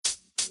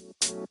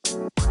What's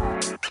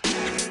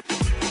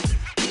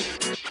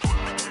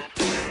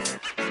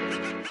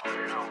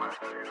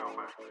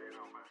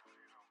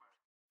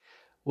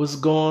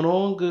going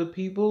on, good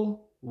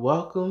people?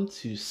 Welcome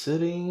to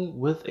Sitting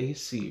with a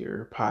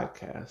Seer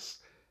podcast.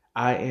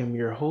 I am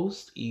your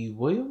host, E.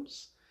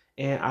 Williams,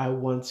 and I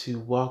want to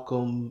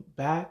welcome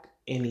back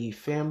any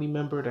family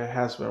member that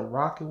has been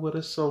rocking with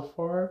us so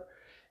far,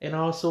 and I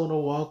also want to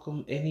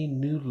welcome any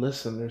new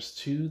listeners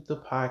to the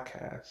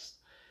podcast.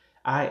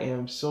 I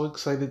am so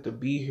excited to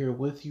be here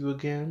with you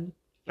again.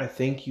 I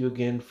thank you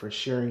again for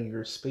sharing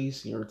your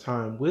space and your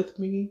time with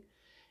me.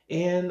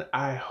 And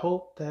I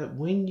hope that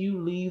when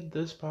you leave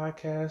this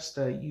podcast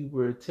that you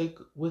will take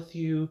with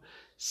you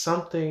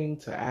something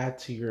to add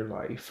to your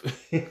life.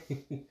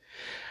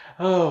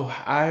 Oh,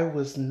 I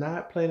was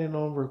not planning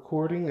on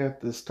recording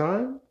at this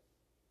time.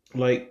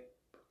 Like,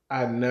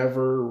 I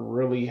never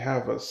really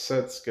have a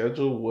set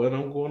schedule when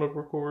I'm going to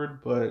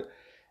record, but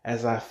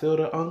as I feel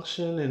the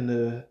unction and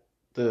the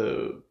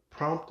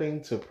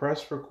prompting to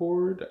press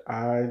record,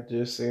 I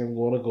just am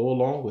going to go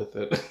along with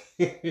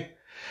it.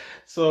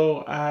 So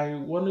I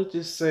want to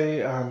just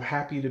say I'm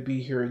happy to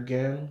be here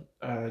again.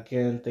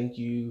 Again, thank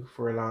you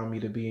for allowing me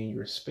to be in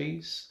your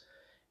space.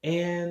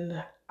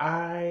 And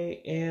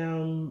I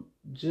am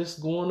just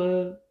going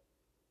to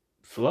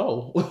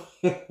flow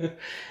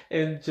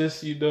and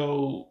just,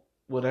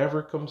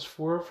 whatever comes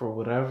forth or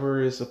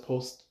whatever is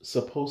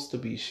supposed to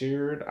be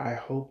shared. I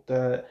hope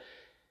that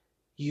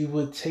you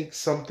would take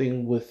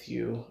something with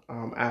you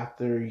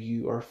after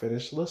you are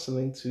finished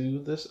listening to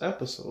this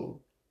episode.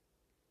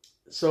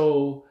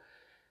 So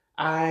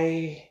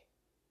I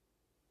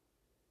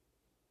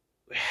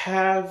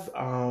have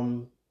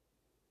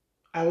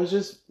I was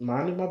just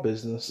minding my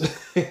business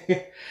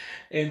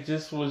and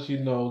just was,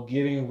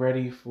 getting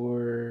ready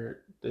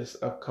for this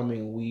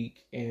upcoming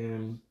week,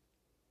 and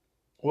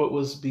what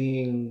was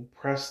being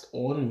pressed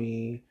on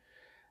me,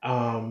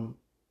 um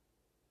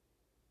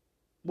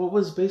what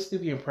was basically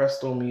being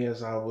pressed on me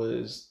as I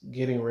was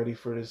getting ready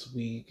for this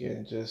week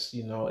and just,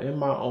 in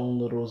my own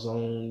little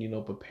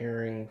zone,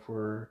 preparing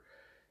for,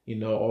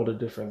 all the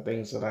different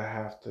things that I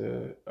have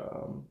to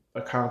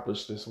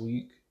accomplish this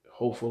week,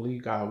 hopefully,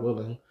 God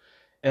willing.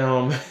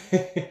 Um,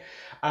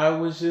 I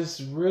was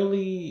just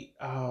really,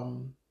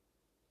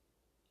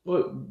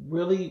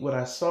 what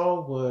I saw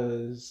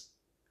was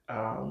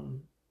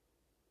um,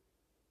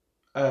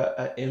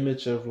 a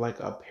image of like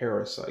a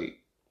parasite,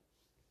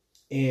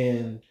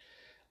 and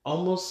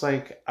almost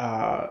like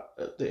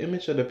the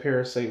image of the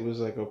parasite was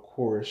like a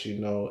course,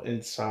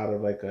 inside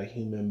of like a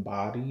human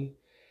body,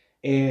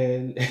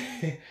 and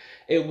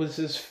it was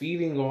just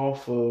feeding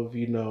off of,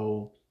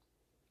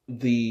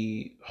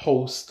 the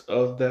host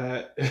of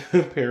that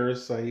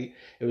parasite.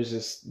 It was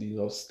just,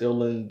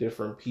 stealing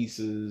different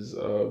pieces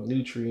of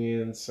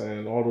nutrients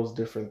and all those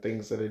different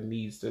things that it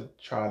needs to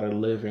try to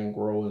live and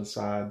grow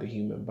inside the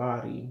human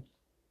body.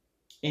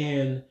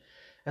 And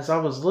as I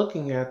was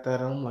looking at that,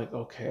 I'm like,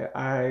 okay,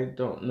 I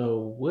don't know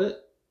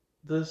what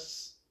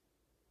this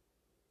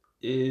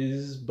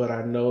is, but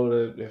I know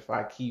that if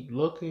I keep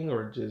looking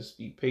or just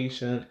be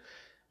patient,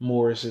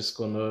 more is just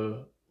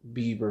gonna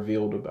be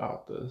revealed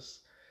about this.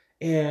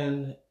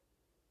 And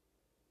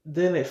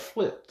then it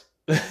flipped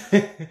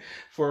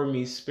for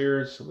me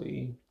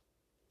spiritually.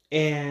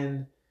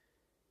 And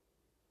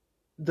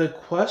the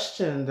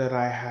question that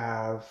I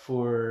have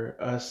for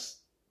us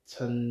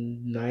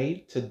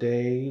tonight,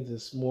 today,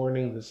 this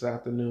morning, this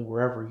afternoon,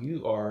 wherever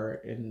you are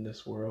in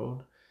this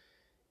world,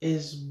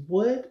 is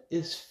what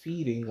is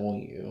feeding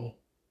on you?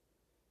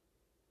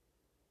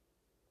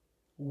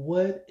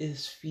 What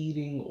is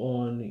feeding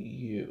on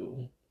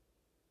you?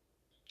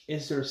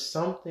 Is there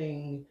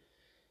something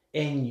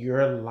in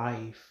your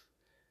life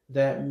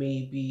that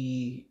may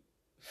be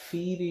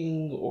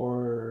feeding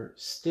or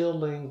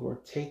stealing or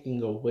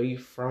taking away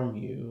from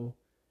you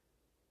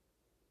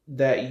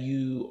that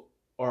you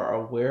are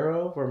aware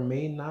of or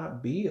may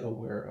not be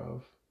aware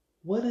of?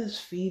 What is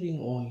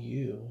feeding on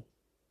you?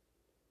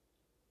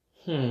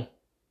 Hmm.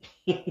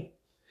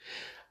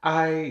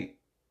 I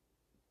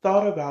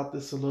thought about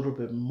this a little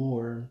bit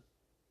more,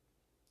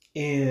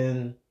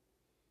 and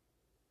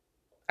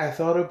I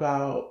thought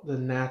about the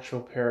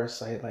natural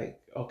parasite.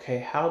 Like, okay,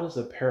 how does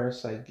a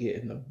parasite get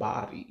in the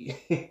body?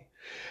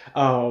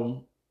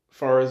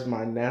 Far as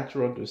my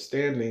natural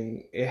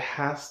understanding, it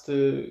has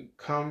to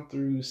come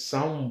through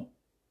some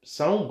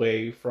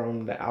way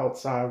from the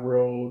outside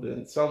world,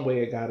 and some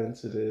way it got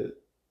into the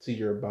to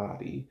your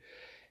body.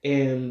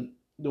 And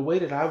the way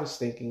that I was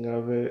thinking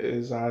of it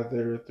is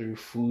either through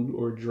food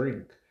or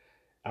drink.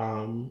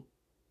 Um,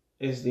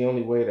 is the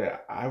only way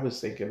that I was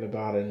thinking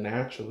about it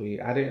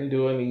naturally. I didn't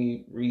do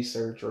any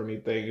research or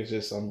anything. It's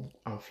just I'm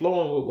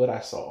flowing with what I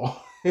saw.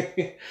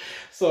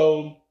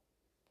 So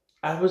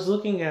I was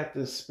looking at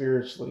this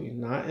spiritually,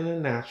 not in a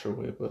natural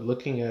way, but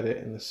looking at it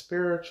in a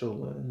spiritual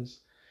lens.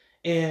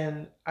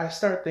 And I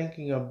start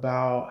thinking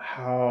about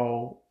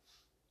how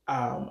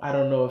I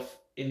don't know if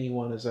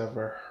anyone has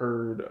ever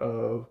heard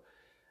of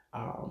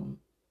um,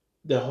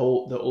 the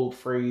old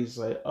phrase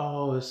like,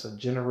 oh, it's a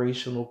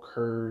generational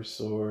curse,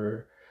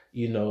 or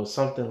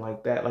something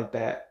like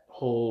that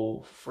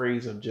whole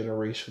phrase of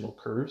generational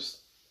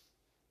curse.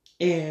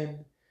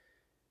 And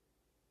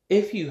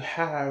if you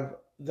have,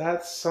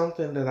 that's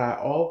something that I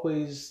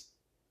always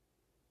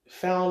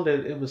found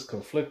that it was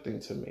conflicting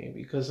to me,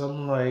 because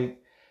I'm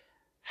like,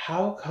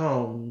 how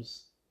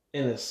comes,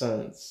 in a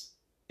sense,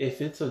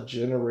 if it's a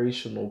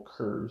generational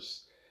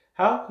curse,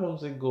 how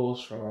comes it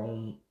goes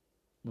from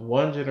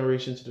one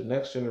generation to the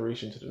next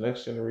generation to the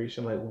next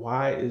generation? Like,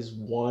 why is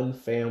one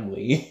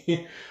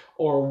family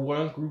or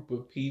one group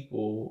of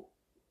people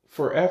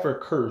forever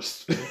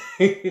cursed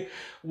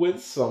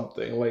with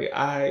something? Like,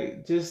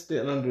 I just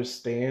didn't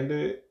understand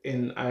it,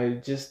 and I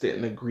just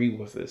didn't agree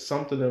with it.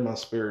 Something in my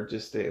spirit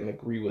just didn't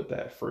agree with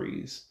that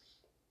phrase.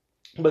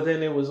 But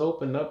then it was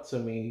opened up to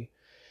me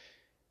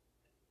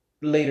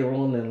later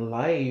on in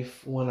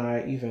life when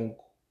I even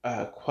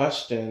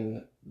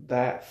questioned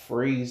that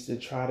phrase to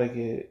try to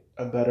get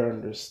a better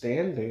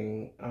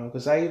understanding.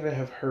 Because I even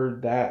have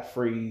heard that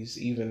phrase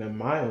even in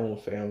my own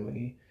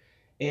family.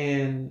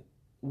 And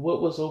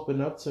what was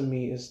opened up to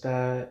me is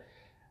that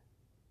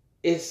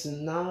it's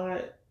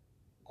not,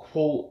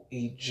 quote,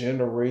 a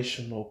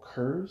generational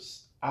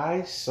curse.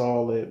 I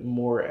saw it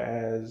more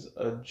as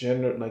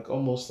like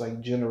almost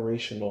like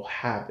generational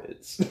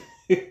habits.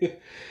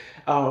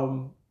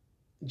 um,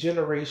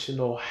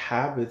 Generational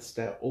habits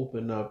that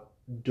open up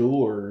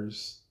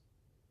doors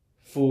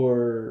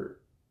for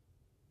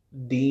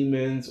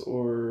demons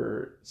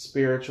or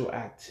spiritual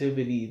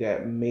activity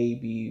that may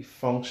be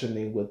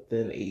functioning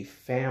within a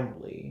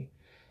family.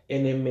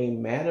 And it may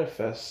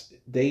manifest,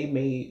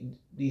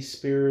 these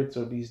spirits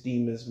or these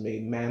demons may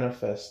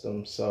manifest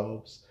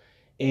themselves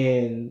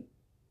in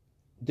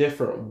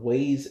different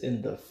ways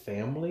in the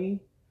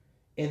family.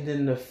 And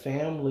then the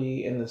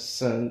family, in a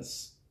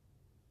sense,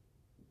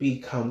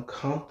 become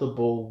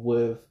comfortable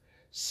with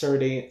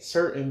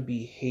certain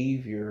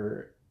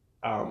behavior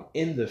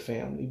in the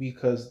family,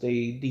 because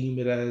they deem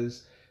it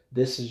as,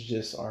 this is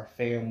just our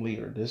family,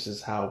 or this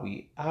is how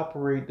we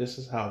operate, this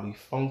is how we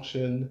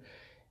function.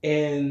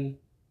 And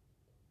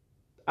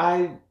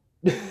I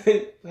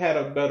had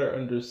a better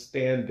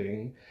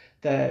understanding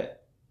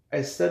that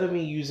instead of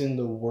me using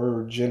the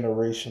word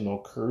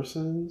generational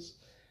curses,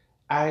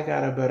 I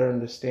got a better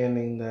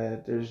understanding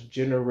that there's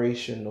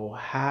generational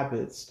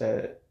habits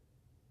that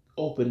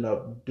open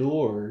up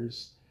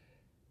doors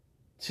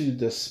to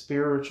the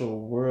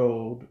spiritual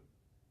world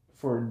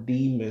for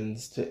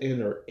demons to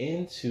enter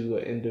into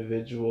an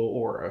individual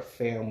or a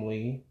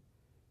family,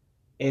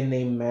 and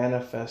they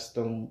manifest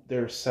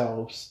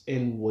themselves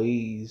in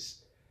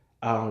ways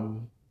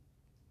um,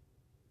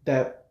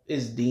 that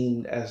is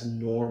deemed as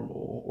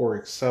normal or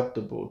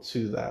acceptable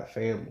to that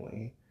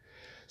family.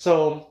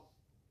 So,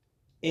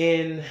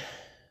 in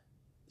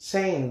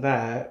saying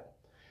that,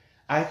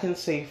 I can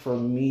say for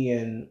me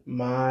and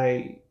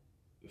my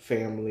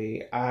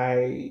family,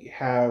 I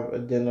have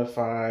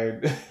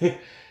identified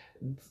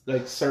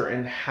like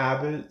certain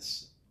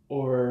habits,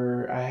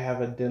 or I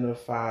have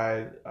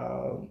identified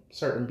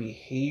certain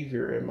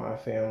behavior in my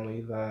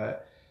family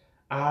that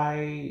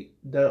I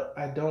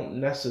don't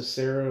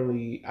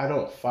necessarily, I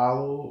don't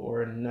follow,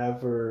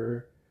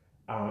 or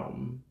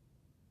um,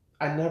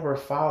 I never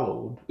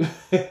followed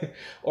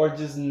or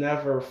just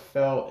never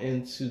fell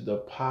into the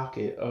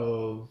pocket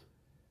of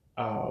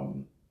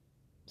um,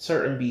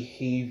 certain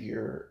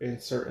behavior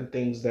and certain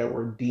things that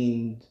were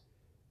deemed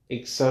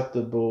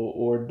acceptable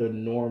or the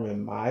norm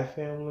in my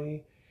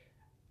family.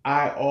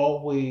 I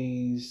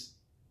always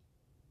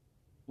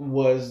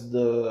was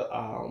the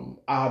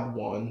odd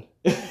one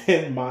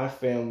in my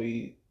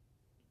family.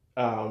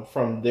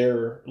 From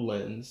their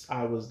lens,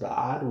 I was the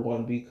odd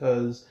one,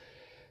 because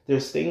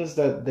there's things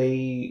that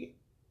they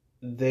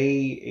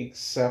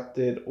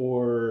accepted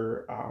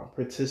or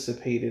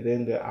participated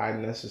in that I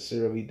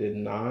necessarily did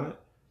not.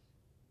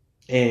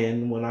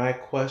 And when I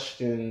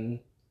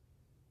question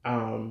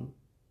um,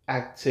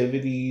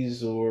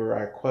 activities, or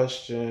I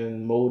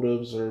question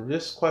motives, or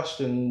just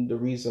question the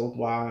reason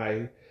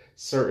why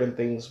certain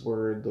things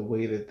were the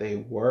way that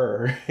they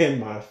were in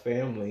my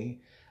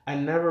family, I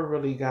never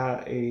really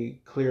got a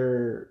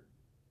clear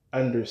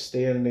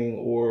understanding,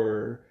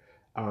 or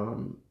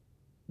um,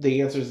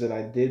 the answers that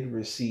I did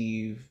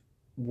receive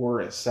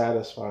weren't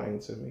satisfying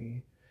to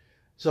me.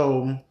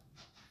 So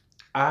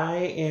I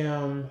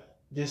am,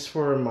 just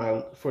for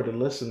the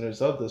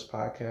listeners of this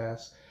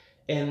podcast,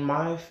 in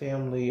my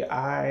family,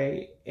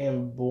 I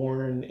am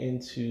born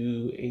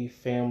into a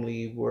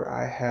family where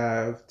I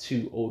have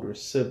two older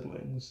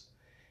siblings,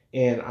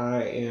 and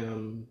I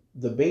am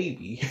the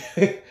baby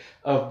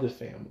of the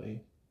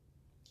family.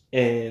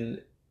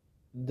 And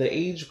the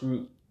age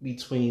group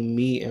between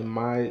me and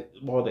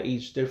the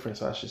age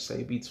difference, I should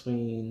say,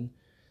 between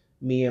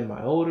me and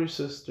my older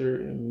sister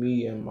and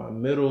me and my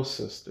middle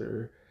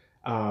sister,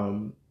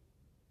 um,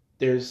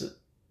 there's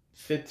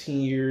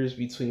 15 years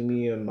between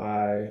me and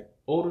my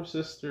older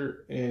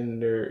sister,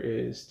 and there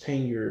is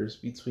 10 years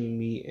between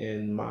me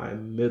and my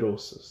middle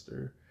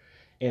sister,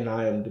 and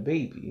I am the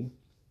baby.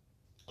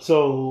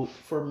 So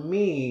for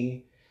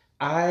me,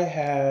 I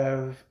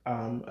have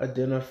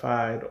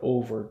identified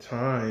over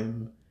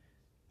time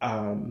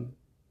um,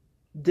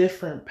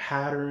 different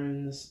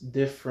patterns,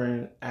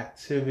 different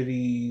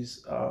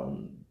activities,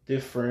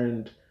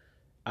 different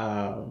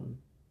um,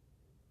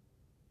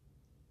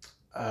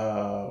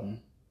 um,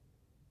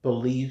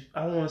 belief.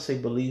 I don't want to say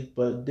belief,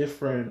 but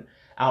different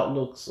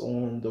outlooks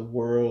on the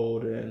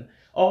world and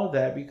all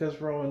that, because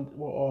we're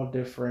all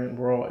different.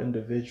 We're all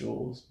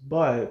individuals,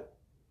 but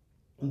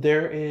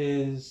there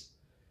is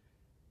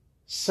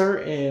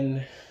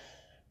certain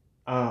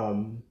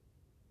um,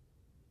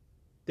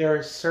 there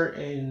are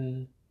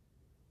certain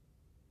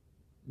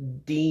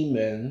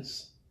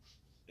demons,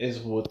 is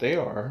what they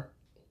are.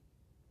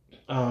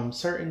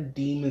 Certain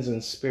demons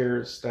and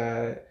spirits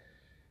that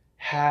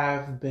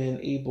have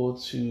been able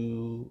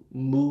to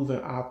move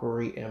and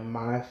operate in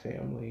my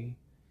family.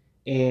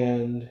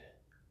 And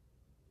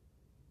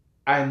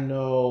I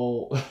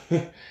know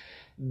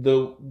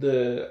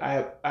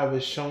I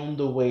was shown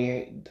the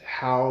way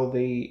how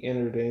they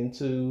entered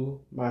into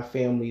my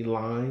family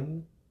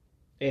line,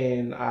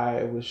 and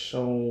I was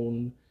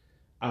shown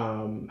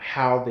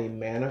how they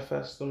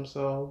manifest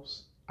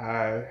themselves.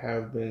 I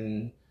have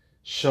been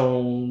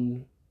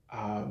shown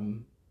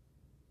um,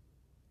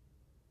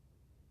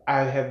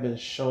 I have been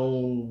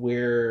shown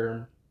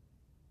where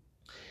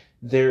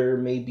there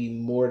may be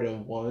more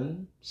than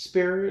one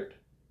spirit,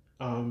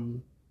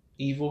 um,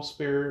 evil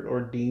spirit or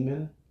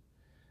demon,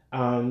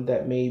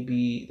 that may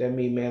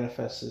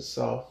manifest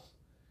itself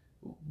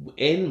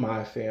in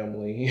my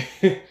family,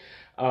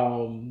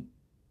 um,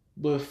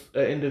 with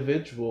an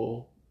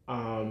individual.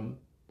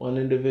 One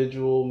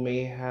individual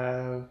may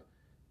have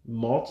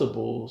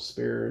multiple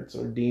spirits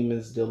or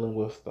demons dealing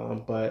with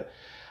them, but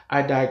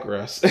I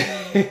digress.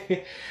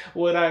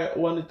 What I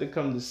wanted to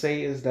come to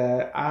say is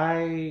that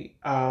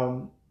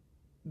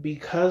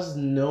because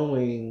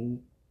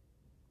knowing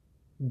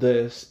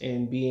this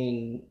and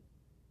being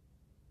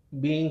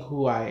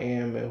who I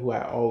am and who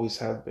I always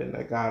have been,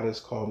 that God has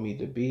called me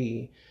to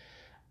be,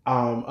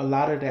 a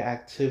lot of the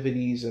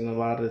activities and a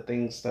lot of the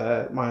things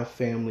that my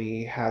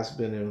family has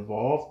been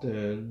involved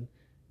in,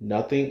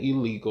 nothing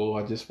illegal.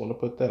 I just want to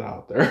put that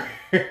out there.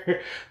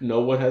 No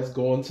one has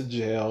gone to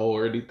jail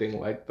or anything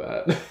like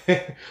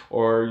that,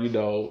 or,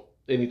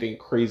 anything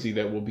crazy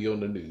that will be on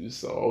the news.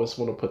 So I just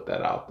want to put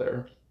that out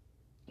there.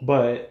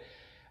 But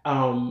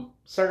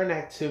certain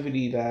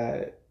activity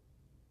that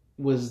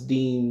was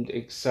deemed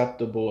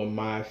acceptable in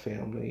my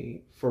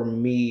family, for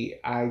me,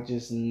 I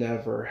just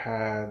never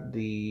had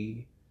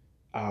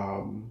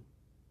um,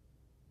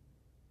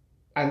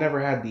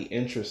 the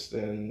interest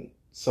in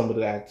some of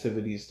the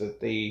activities that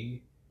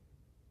they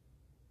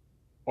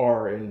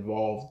are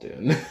involved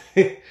in.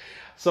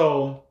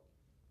 So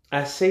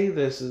I say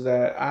this is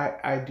that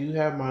I do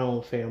have my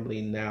own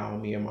family now,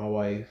 me and my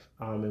wife,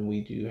 and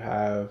we do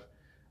have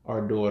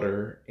our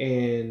daughter.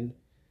 And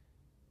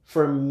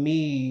for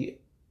me,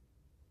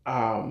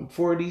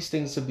 for these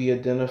things to be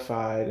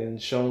identified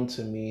and shown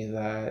to me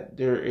that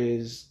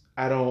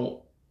I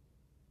don't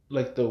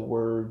like the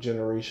word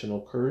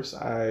generational curse.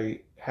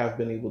 I have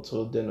been able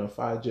to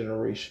identify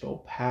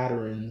generational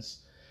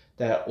patterns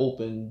that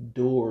open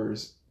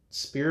doors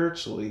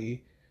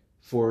spiritually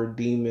for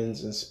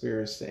demons and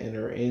spirits to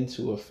enter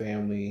into a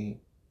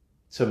family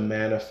to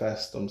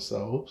manifest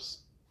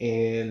themselves,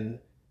 and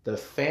the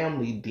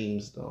family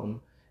deems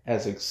them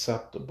as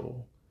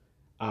acceptable.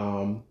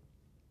 Um,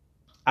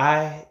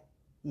 I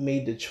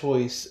made the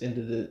choice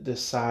and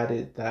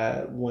decided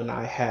that when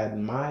I had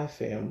my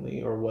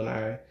family, or when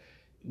I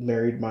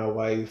married my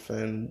wife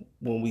and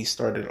when we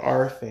started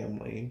our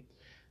family,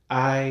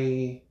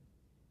 I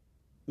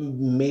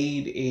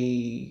made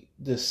a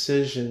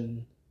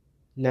decision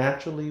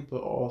naturally,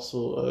 but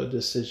also a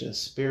decision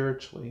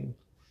spiritually,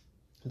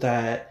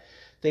 that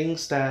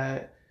things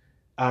that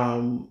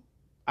um,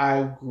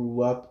 I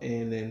grew up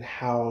in and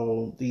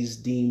how these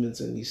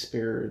demons and these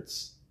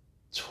spirits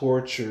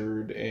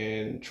tortured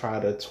and try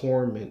to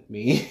torment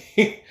me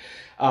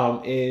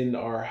in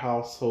our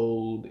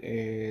household,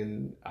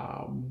 and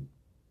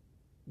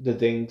the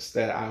things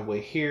that I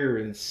would hear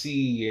and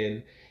see.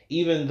 And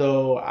even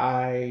though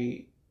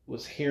I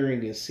was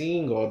hearing and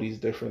seeing all these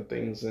different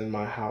things in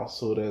my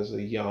household as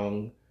a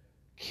young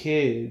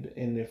kid,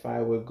 and if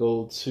I would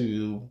go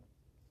to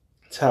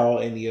tell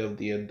any of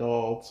the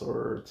adults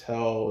or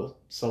tell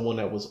someone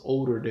that was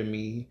older than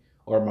me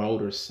or my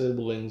older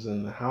siblings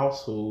in the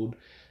household,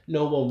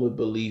 no one would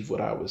believe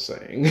what I was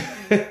saying.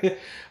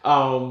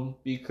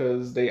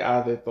 Because they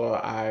either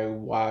thought I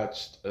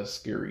watched a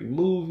scary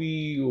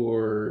movie,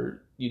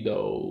 or,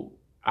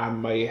 I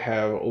might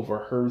have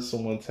overheard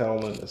someone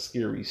telling a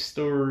scary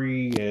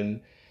story and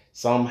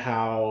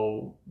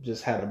somehow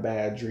just had a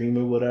bad dream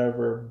or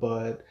whatever.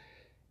 But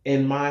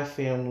in my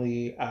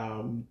family,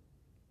 I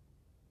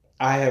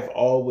have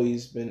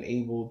always been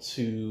able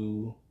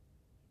to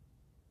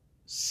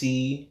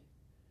see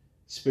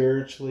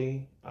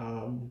spiritually,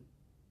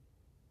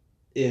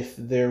 if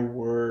there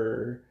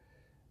were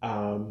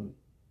um,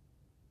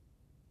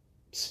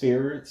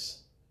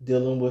 spirits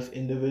dealing with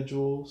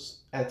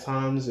individuals at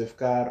times, if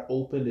God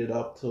opened it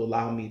up to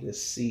allow me to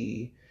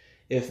see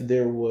if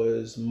there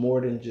was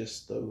more than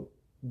just the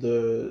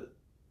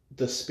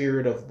the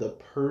spirit of the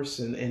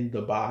person in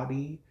the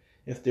body,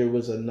 if there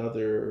was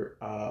another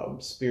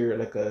spirit,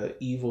 like a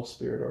evil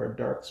spirit or a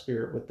dark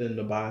spirit within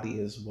the body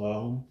as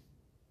well.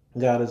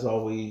 God has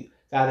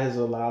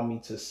allowed me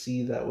to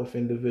see that with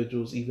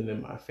individuals, even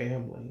in my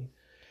family.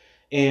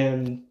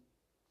 And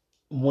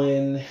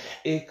when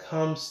it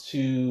comes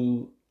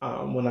to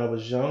when I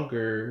was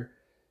younger,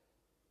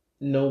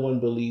 no one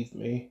believed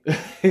me.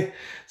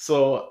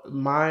 So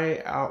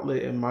my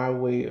outlet and my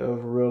way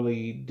of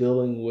really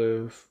dealing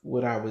with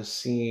what I was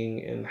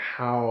seeing and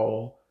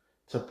how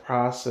to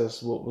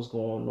process what was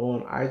going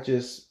on, I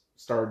just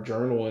started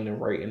journaling and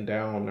writing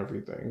down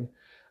everything.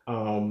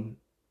 Um,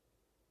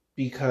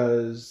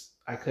 because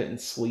I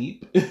couldn't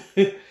sleep.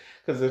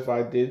 Because if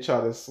I did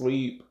try to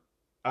sleep,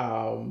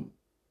 um,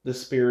 the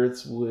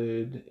spirits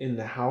would in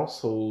the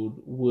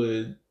household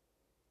would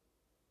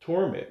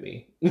torment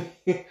me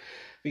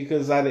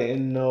because I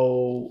didn't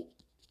know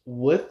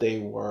what they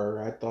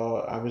were. I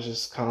thought I was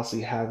just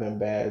constantly having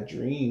bad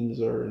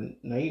dreams or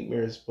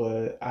nightmares,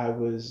 but I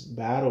was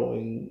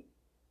battling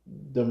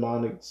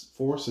demonic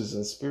forces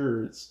and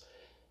spirits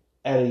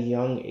at a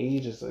young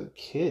age as a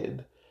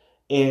kid.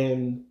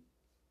 And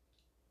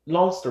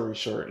long story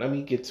short, let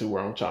me get to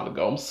where I'm trying to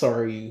go. I'm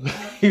sorry,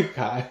 you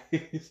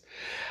guys.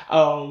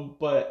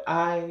 But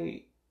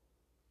I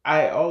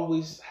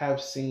always have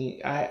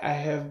seen, I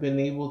have been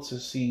able to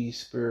see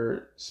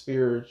spiritual,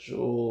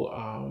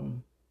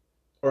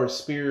 or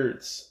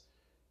spirits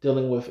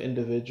dealing with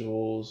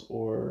individuals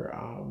or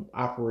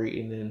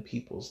operating in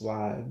people's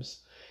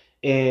lives.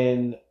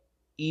 And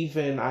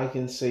even I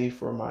can say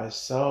for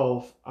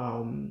myself,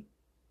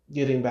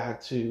 getting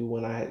back to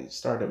when I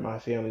started my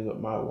family with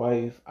my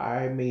wife,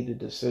 I made a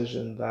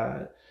decision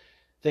that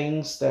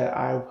things that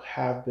I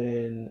have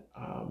been,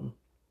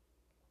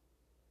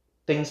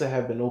 things that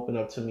have been opened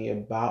up to me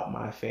about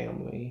my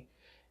family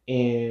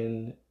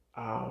and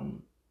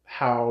um,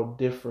 how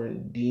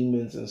different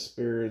demons and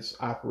spirits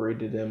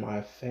operated in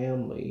my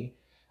family,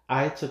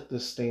 I took the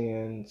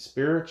stand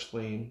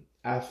spiritually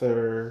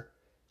after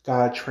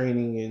God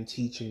training and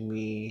teaching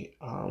me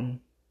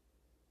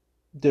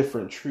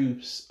different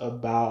truths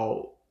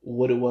about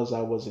what it was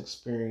I was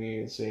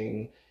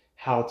experiencing,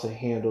 how to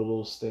handle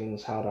those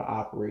things, how to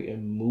operate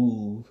and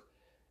move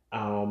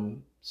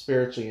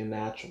spiritually and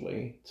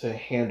naturally to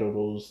handle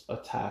those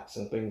attacks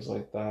and things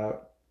like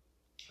that.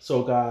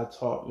 So God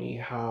taught me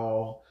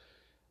how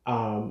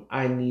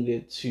I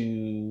needed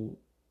to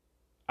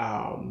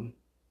um,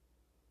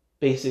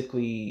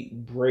 basically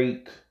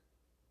break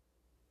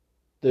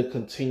the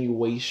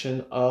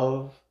continuation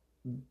of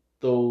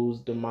those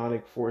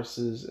demonic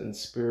forces and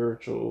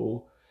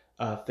spiritual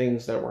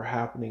things that were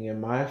happening in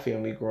my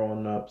family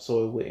growing up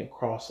so it wouldn't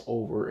cross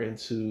over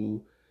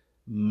into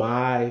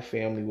my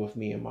family with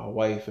me and my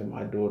wife and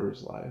my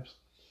daughter's lives.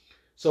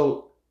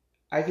 So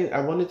I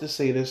wanted to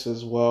say this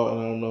as well, and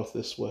I don't know if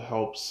this will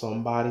help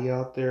somebody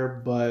out there,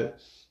 but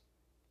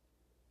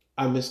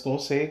I'm just gonna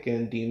say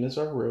again, demons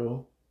are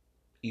real,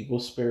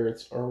 evil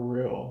spirits are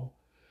real.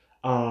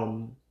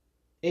 Um,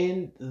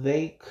 and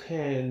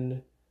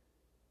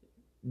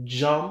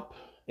jump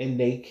and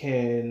they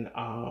can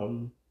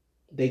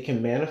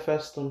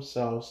manifest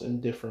themselves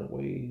in different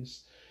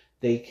ways.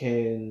 They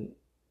can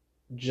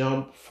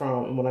jump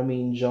from, and when I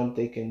mean jump,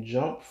 they can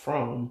jump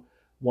from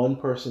one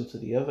person to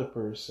the other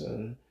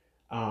person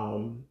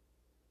um,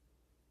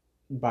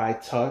 by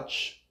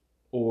touch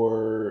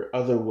or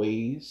other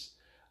ways.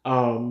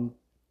 Um,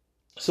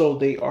 so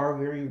they are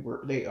very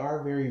real. They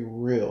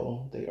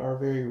are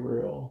very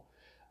real.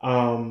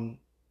 Um,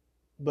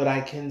 but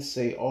I can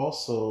say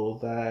also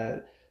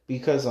that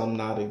because I'm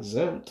not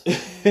exempt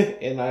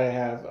and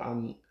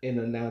I'm in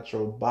a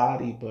natural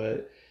body,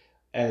 but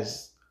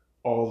as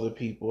all the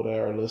people that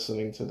are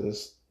listening to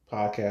this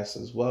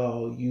podcast as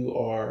well, you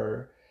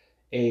are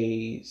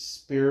a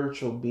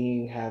spiritual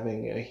being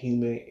having a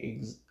human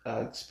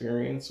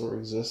experience or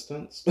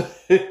existence.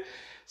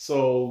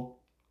 So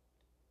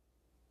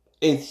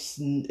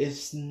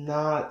it's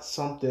not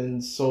something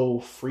so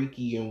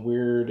freaky and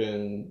weird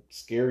and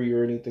scary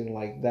or anything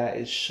like that.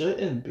 It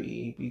shouldn't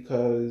be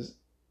because,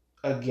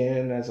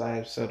 again, as I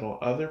have said on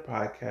other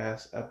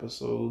podcast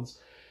episodes,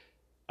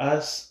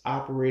 us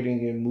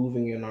operating and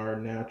moving in our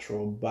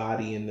natural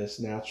body in this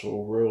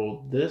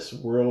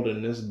world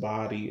and this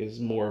body is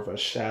more of a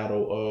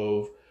shadow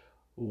of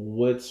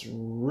what's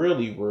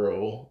really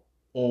real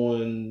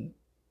on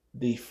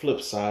the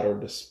flip side or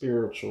the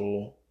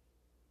spiritual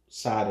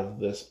side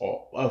of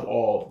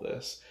all of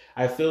this.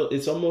 I feel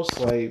it's almost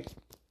like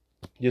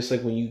just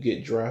like when you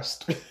get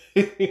dressed,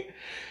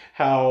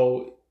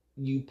 how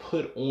you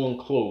put on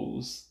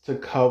clothes to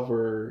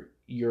cover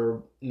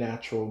your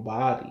natural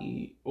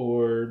body,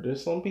 or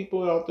there's some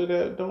people out there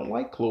that don't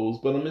like clothes,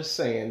 but I'm just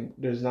saying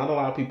there's not a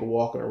lot of people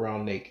walking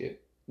around naked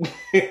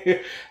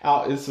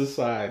out in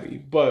society.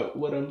 But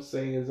what I'm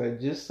saying is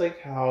that just like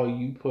how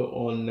you put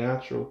on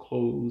natural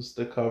clothes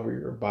to cover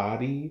your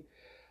body,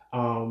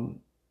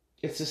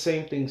 It's the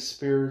same thing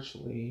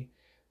spiritually,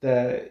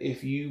 that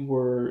if you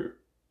were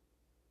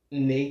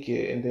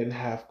naked and didn't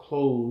have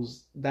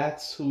clothes,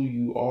 that's who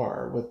you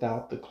are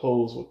without the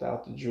clothes,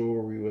 without the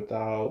jewelry,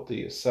 without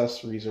the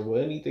accessories, or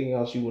anything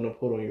else you want to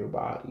put on your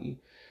body.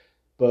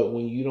 But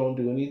when you don't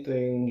do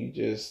anything,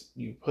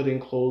 you putting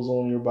clothes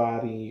on your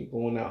body, you're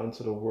going out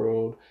into the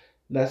world.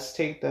 Let's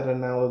take that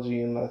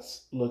analogy and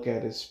let's look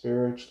at it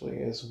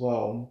spiritually as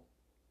well.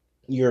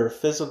 Your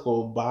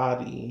physical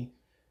body,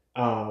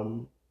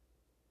 um,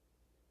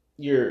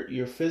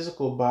 your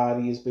physical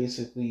body is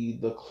basically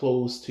the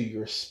clothes to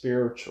your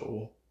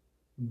spiritual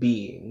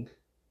being.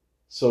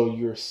 So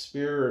your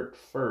spirit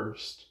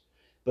first,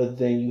 but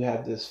then you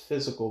have this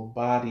physical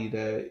body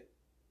that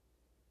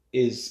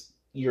is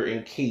you're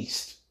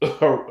encased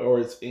or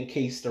it's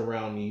encased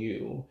around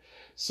you.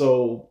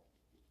 So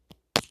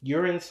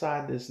you're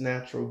inside this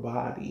natural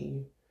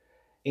body,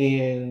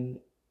 and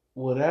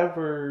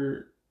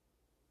whatever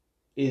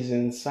is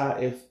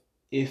inside,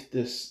 if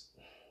this,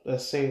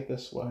 let's say it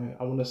this way,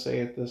 I want to say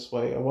it this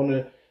way, I want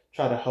to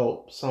try to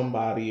help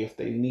somebody if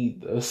they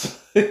need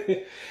this.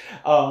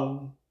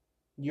 um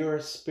you're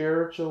a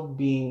spiritual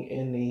being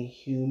in a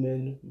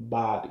human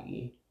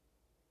body.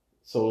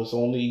 So it's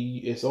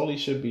only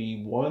should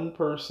be one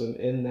person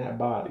in that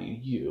body,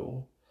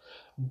 you.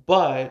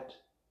 But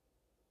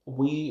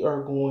we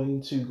are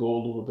going to go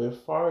a little bit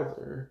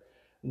farther.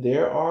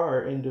 There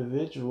are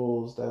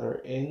individuals that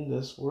are in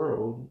this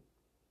world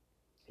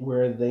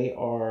where they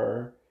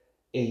are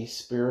a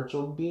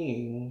spiritual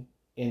being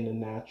in a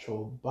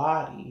natural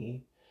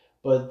body,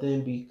 but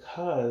then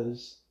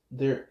because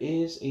there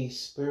is a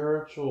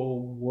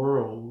spiritual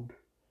world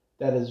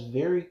that is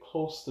very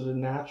close to the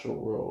natural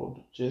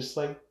world, just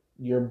like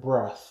your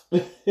breath.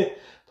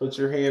 Put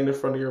your hand in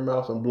front of your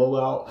mouth and blow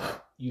out.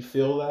 You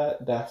feel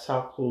that? That's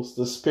how close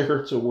the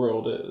spiritual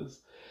world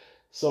is.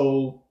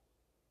 So,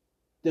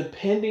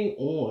 depending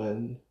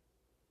on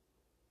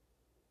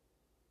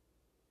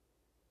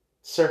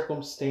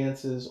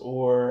circumstances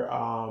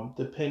or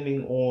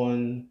depending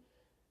on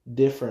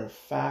different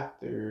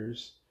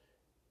factors,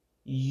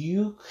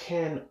 you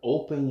can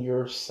open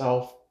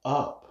yourself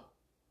up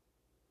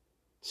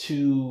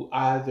to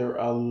either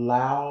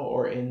allow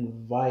or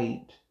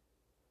invite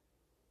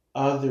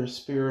other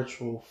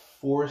spiritual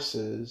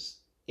forces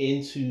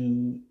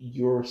into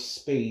your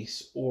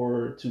space,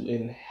 or to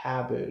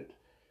inhabit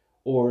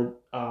or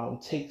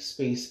take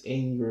space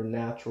in your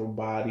natural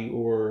body,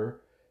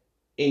 or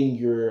in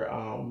your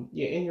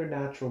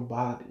natural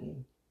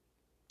body.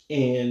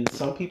 And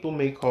some people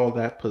may call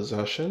that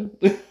possession.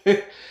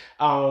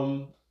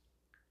 um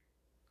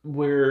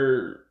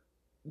where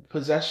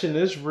possession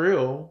is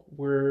real,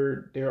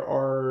 where there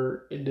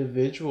are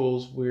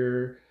individuals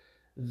where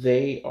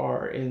they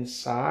are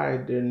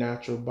inside their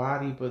natural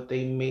body, but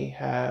they may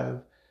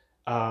have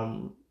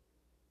um,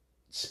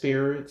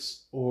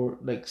 spirits, or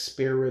like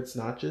spirits,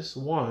 not just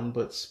one,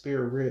 but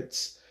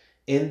spirits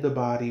in the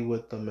body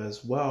with them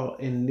as well.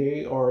 And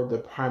they are the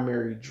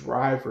primary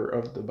driver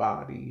of the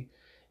body.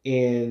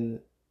 And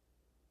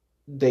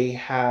they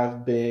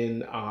have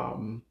been,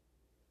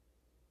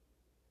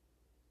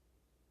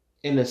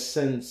 in a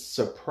sense,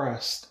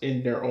 suppressed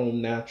in their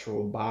own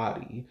natural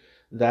body.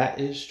 That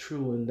is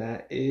true, and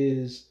that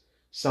is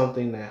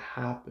something that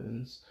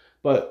happens.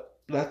 But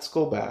let's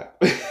go back.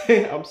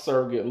 I'm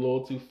sorry, getting a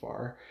little too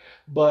far.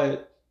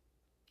 But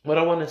what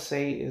I want to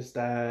say is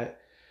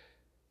that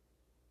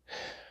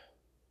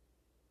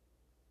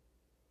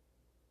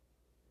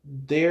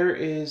there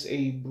is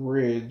a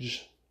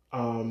bridge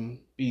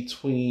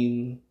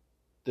between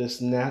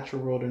this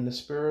natural world and the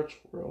spiritual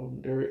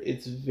world.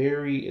 There's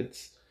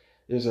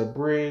a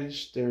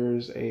bridge.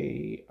 There's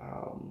a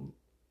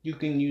you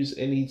can use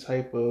any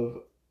type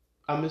of.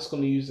 I'm just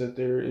going to use that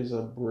there is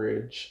a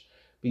bridge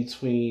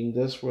between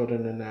this world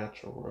and the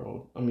natural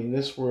world. I mean,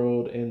 this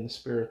world and the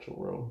spiritual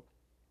world.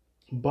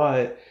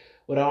 But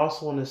what I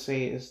also want to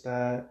say is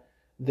that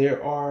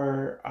there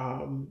are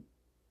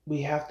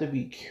we have to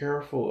be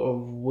careful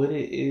of what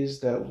it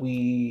is that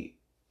we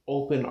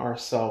open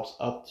ourselves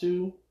up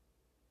to,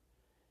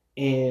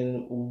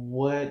 and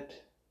what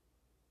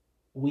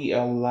we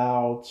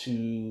allow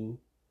to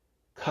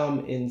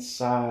come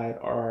inside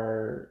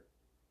our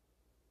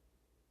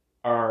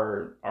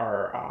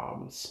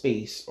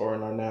space or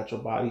in our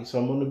natural body. So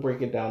I'm going to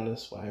break it down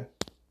this way.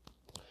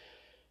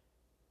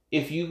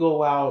 If you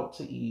go out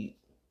to eat,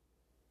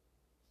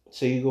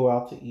 say you go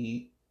out to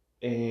eat,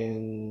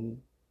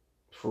 and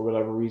for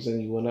whatever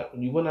reason you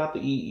went out to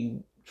eat,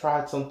 you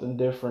tried something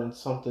different,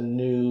 something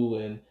new,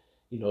 and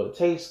it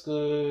tastes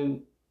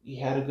good,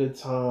 you had a good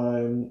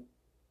time,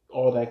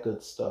 all that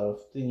good stuff.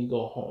 Then you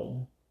go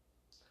home.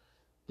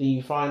 Then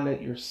you find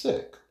that you're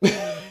sick.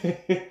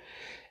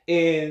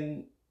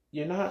 And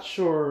you're not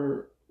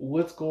sure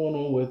what's going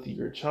on with you.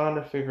 You're trying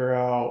to figure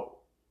out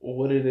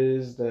what it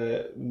is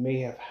that may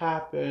have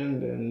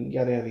happened, and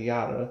yada yada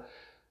yada.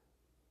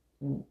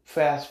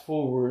 Fast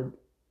forward,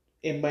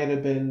 it might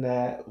have been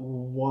that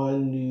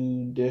one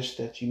new dish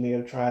that you may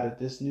have tried at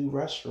this new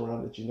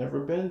restaurant that you've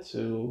never been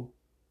to,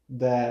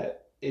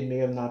 that it may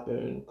have not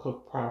been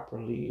cooked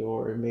properly,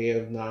 or it may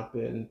have not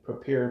been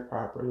prepared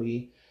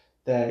properly,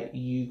 that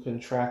you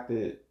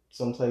contracted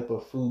some type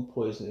of food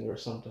poisoning or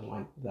something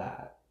like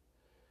that.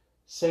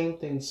 Same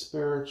thing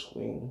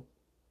spiritually.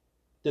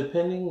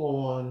 Depending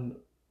on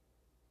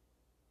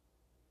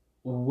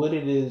what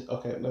it is,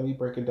 okay, let me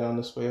break it down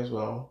this way as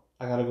well.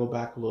 I got to go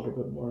back a little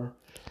bit more.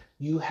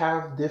 You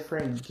have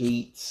different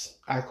gates.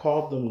 I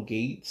call them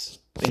gates,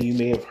 and you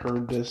may have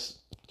heard this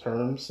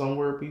term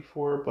somewhere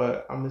before,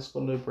 but I'm just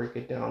going to break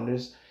it down.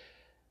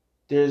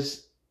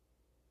 There's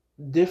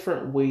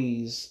different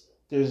ways.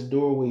 There's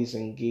doorways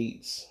and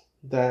gates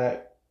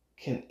that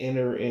can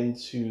enter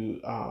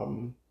into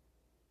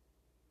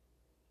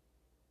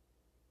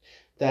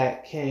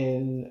that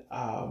can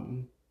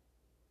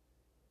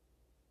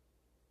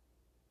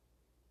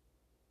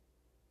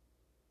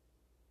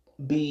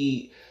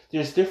be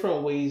there's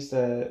different ways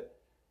that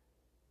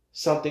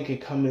something could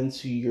come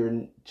into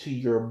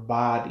your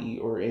body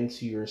or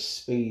into your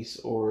space,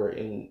 or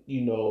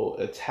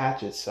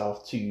attach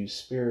itself to you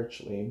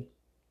spiritually.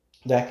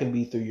 That can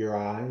be through your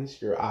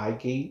eyes, your eye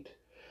gate.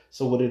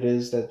 So what it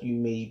is that you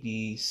may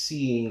be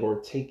seeing or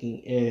taking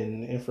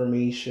in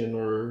information,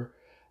 or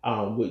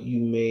what you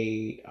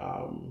may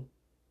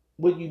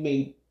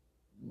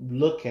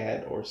look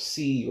at or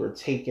see or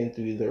take in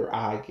through their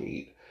eye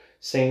gate.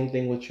 Same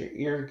thing with your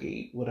ear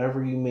gate.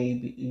 Whatever you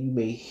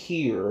may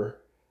hear,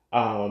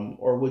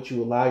 or what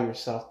you allow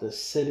yourself to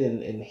sit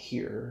in and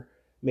hear,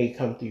 may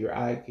come through your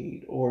eye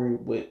gate, or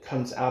what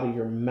comes out of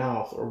your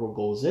mouth, or what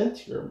goes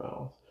into your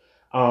mouth.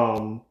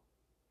 Um,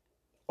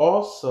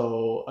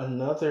 Also,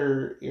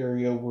 another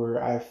area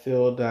where I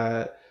feel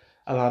that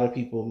a lot of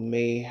people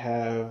may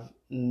have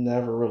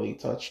never really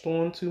touched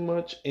on too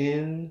much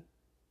in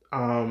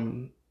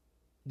um,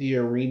 the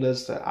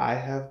arenas that I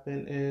have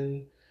been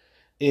in,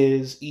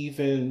 is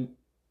even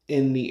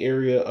in the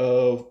area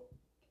of,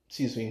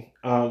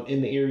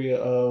 in the area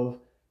of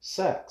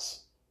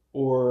sex,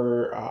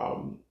 or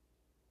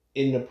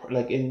in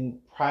in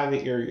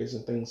private areas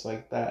and things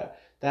like that.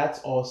 That's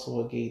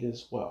also a gate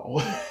as well.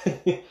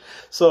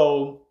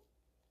 So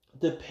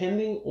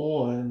depending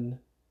on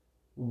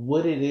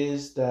what it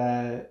is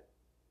that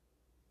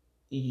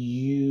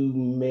you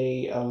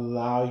may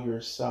allow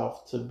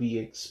yourself to be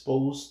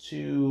exposed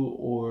to,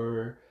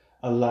 or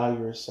allow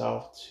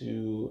yourself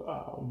to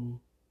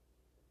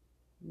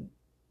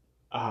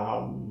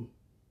um,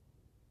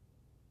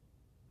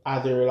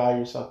 either allow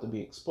yourself to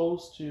be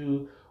exposed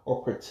to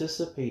or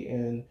participate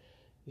in,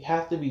 you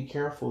have to be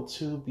careful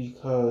too,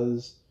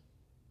 because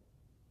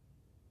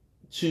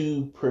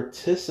to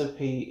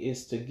participate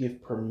is to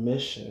give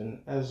permission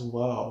as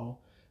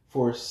well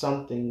for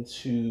something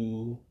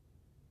to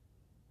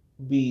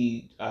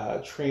be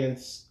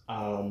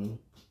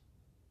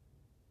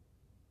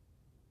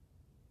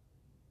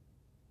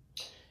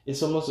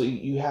it's almost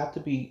you have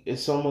to be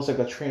it's almost like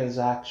a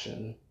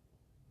transaction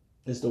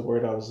is the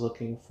word I was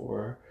looking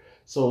for.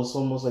 So it's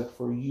almost like,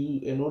 for you,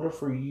 in order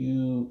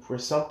for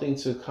something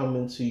to come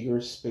into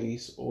your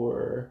space,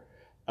 or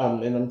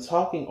and I'm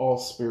talking all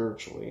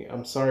spiritually.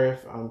 I'm sorry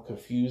if I'm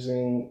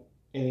confusing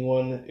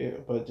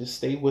anyone, but just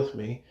stay with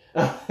me.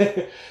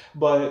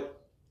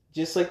 But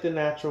just like the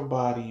natural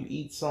body, you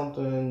eat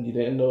something, you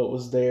didn't know it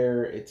was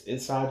there, it's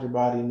inside your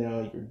body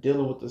now, you're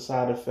dealing with the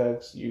side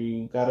effects,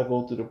 you got to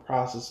go through the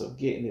process of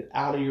getting it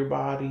out of your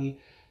body.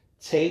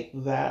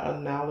 Take that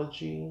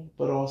analogy,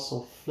 but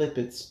also flip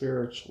it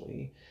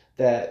spiritually.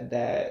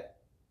 That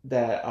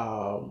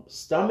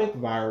stomach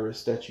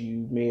virus that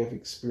you may have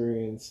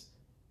experienced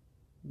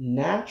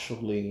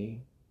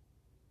naturally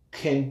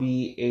can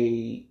be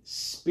a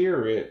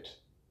spirit,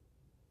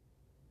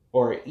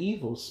 or an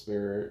evil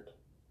spirit,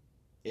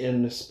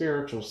 in the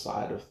spiritual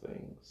side of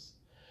things.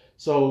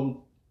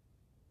 So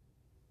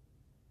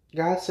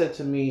God said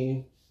to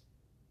me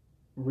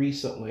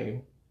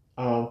recently,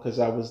 because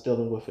I was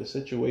dealing with a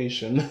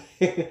situation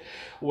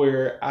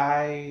where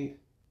I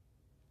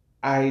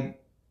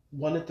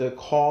wanted to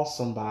call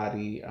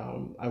somebody.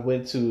 I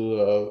went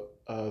to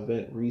a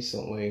event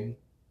recently,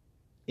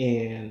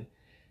 and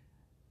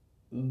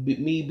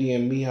me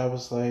being me, I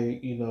was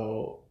like,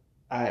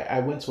 I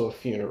went to a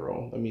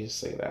funeral. Let me just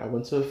say that I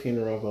went to a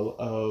funeral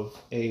of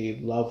a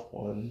loved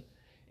one,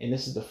 and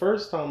this is the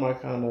first time I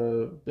kind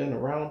of been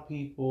around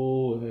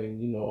people,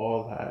 and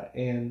all that.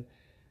 And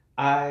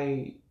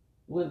I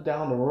went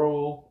down the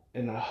road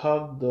and I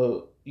hugged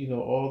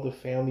all the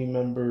family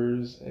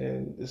members,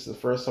 and this is the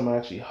first time I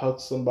actually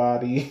hugged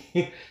somebody.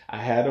 I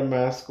had a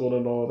mask on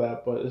and all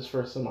that, but it's the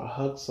first time I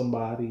hugged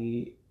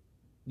somebody,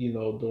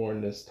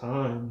 during this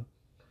time.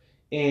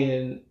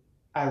 And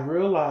I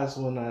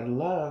realized when I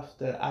left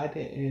that I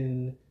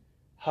didn't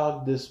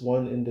hug this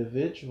one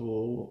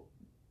individual,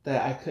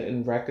 that I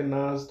couldn't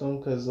recognize them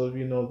because of,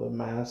 the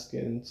mask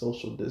and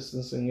social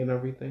distancing and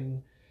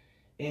everything.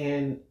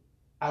 And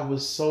I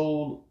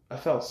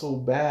felt so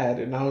bad,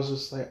 and I was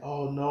just like,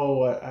 oh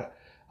no,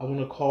 I want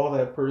to call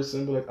that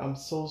person, but like, I'm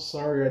so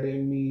sorry, I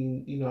didn't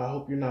mean, I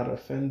hope you're not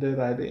offended,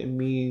 I didn't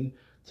mean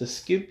to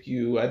skip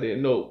you, I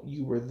didn't know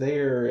you were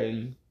there,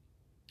 and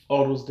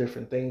all those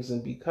different things.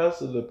 And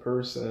because of the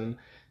person,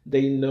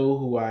 they know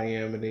who I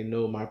am and they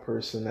know my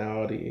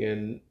personality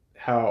and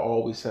how I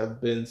always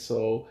have been.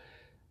 So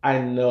I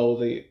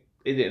know it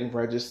didn't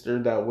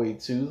register that way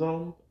to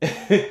them.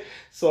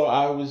 So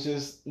I was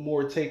just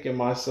more taking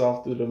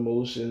myself through the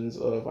motions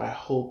of I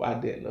hope I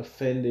didn't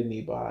offend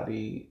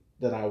anybody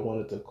that I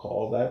wanted to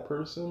call that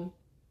person.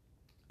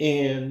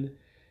 And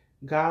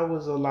God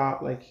was a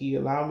lot like He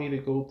allowed me to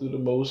go through the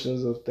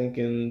motions of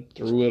thinking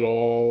through it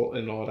all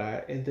and all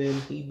that. And then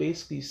He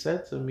basically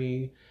said to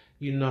me,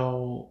 you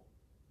know,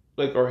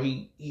 like, or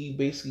he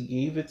basically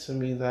gave it to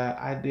me that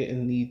I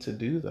didn't need to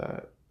do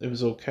that. It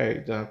was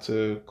okay not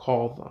to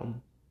call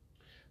them.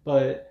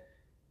 But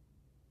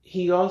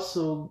He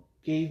also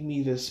gave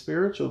me the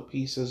spiritual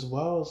piece as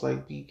well. It's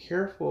like, be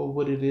careful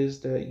what it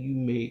is that you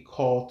may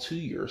call to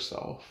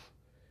yourself.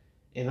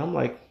 And I'm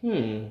like,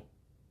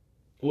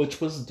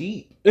 which was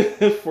deep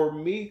for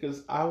me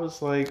because I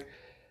was like,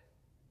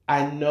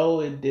 I know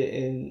it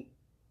didn't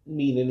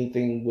mean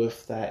anything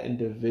with that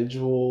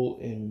individual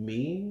in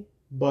me,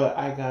 but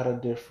I got a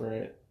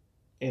different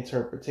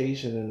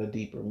interpretation and a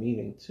deeper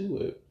meaning to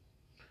it.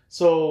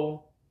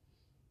 So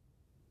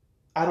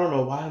I don't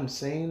know why I'm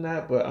saying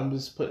that, but I'm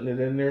just putting it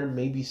in there.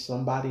 Maybe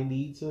somebody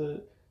needs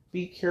to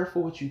be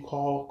careful what you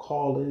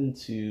call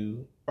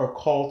into or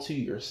call to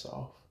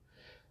yourself.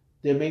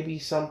 There may be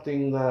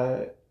something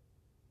that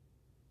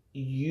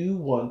you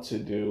want to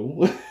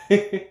do,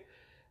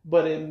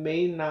 but it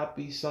may not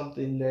be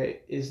something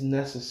that is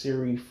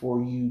necessary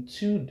for you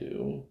to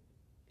do.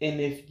 And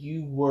if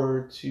you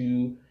were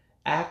to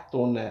act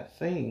on that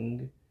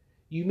thing,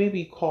 you may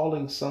be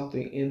calling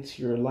something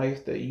into your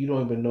life that you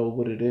don't even know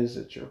what it is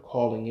that you're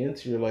calling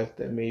into your life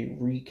that may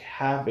wreak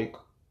havoc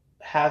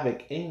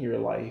in your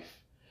life.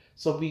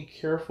 So be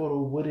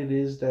careful of what it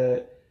is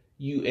that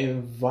you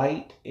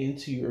invite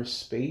into your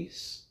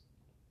space,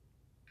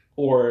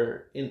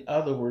 or in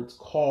other words,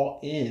 call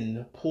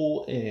in,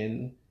 pull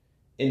in,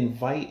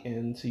 invite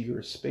into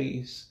your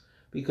space,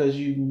 because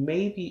you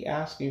may be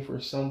asking for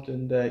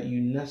something that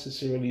you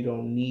necessarily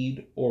don't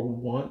need or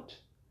want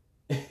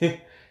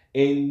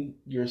in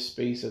your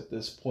space at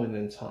this point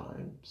in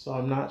time. So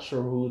I'm not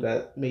sure who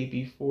that may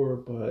be for,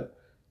 but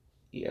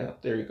yeah,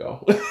 there you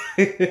go.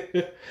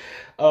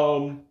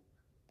 um,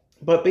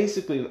 but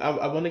basically,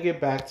 I want to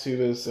get back to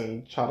this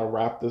and try to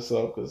wrap this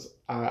up because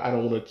I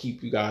don't want to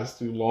keep you guys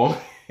too long.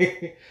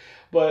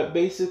 But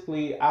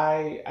basically,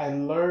 I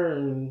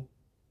learned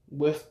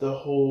with the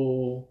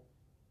whole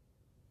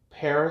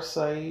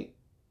parasite,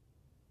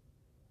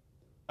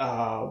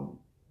 um,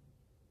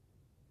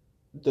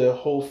 the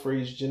whole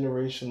phrase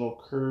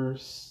generational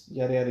curse,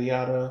 yada yada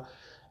yada,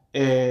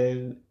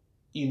 and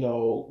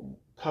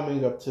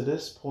coming up to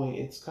this point,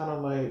 it's kind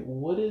of like,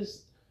 what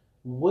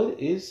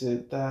is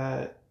it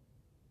that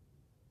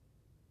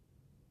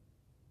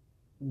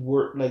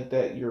we're like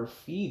that you're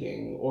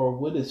feeding, or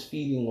what is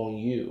feeding on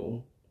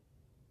you?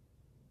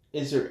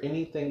 Is there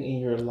anything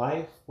in your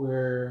life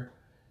where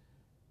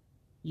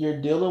you're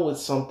dealing with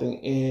something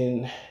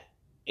in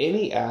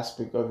any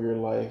aspect of your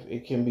life?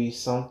 It can be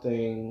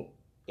something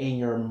in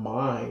your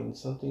mind,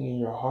 something in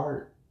your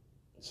heart,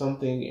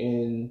 something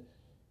in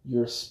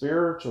your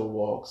spiritual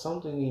walk,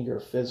 something in your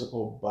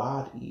physical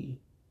body,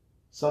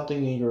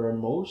 something in your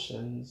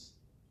emotions.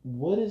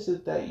 What is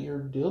it that you're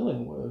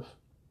dealing with?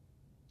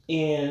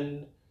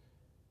 And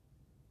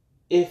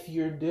if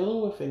you're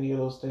dealing with any of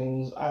those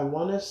things, I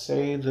want to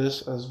say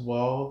this as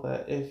well,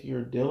 that if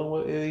you're dealing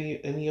with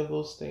any of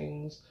those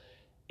things,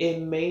 it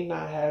may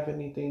not have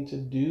anything to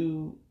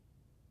do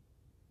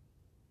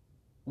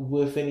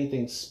with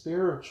anything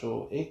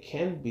spiritual. It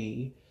can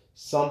be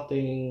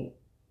something,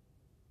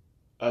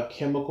 a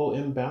chemical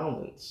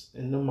imbalance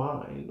in the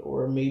mind,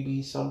 or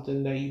maybe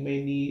something that you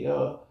may need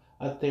a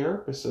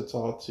therapist to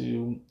talk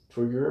to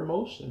for your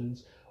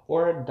emotions,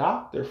 or a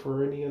doctor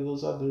for any of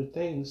those other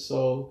things.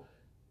 So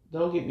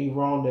don't get me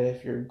wrong, that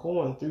if you're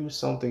going through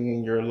something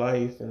in your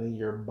life and in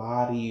your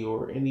body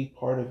or any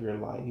part of your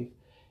life,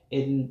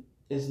 it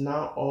is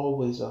not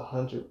always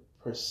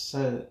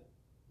 100%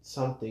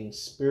 something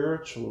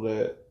spiritual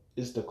that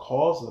is the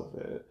cause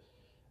of it.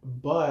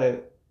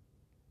 But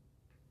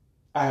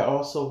I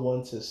also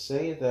want to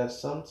say that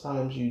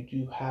sometimes you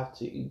do have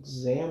to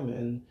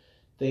examine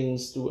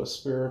things through a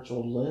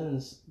spiritual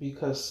lens,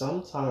 because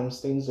sometimes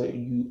things that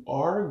you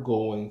are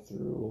going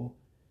through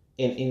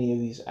in any of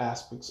these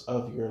aspects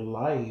of your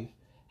life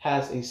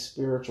has a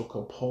spiritual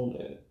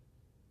component.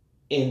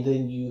 And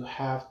then you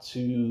have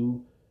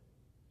to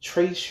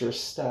trace your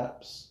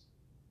steps,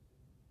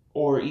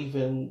 or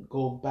even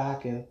go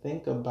back and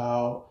think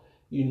about,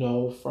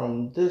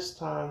 from this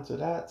time to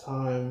that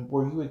time,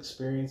 were you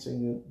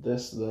experiencing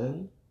this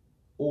then?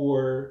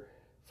 Or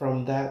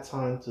from that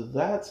time to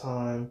that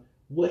time,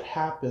 what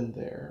happened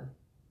there?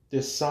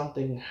 Did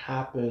something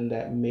happen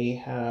that may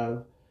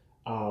have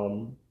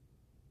um,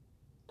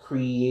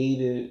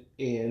 created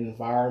an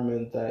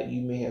environment that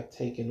you may have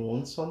taken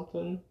on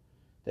something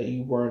that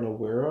you weren't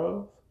aware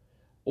of?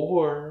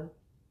 Or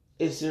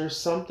is there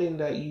something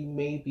that you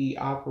may be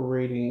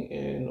operating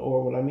in,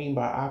 or what I mean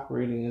by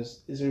operating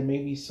is there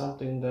maybe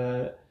something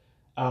that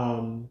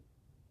um,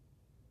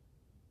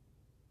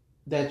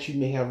 that you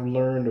may have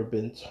learned or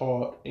been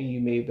taught, and you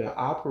may have been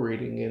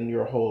operating in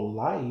your whole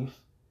life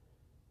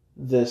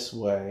this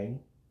way,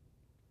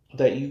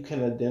 that you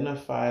can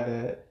identify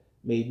that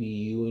maybe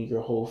you and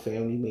your whole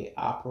family may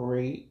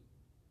operate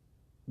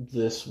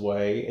this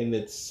way, and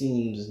it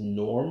seems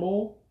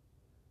normal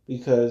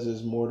because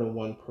there's more than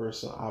one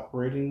person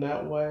operating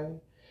that way.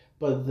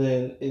 But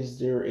then is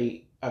there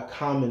a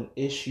common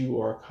issue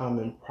or a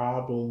common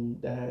problem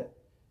that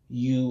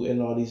you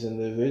and all these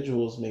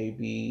individuals may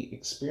be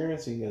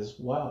experiencing as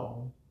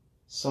well?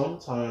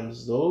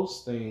 Sometimes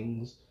those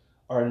things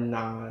are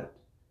not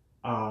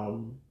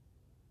um,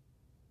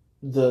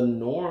 the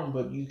norm,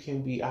 but you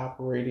can be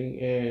operating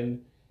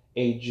in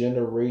a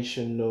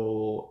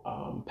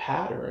generational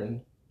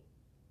pattern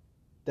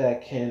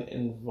that can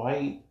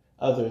invite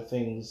other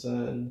things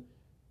in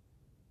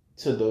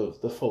to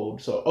the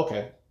fold. So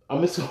okay,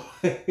 I'm just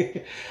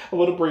I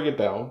want to bring it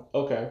down.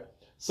 Okay,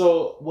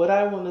 so what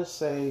I want to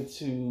say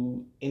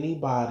to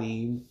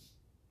anybody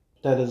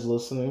that is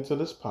listening to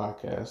this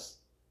podcast,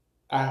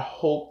 I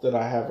hope that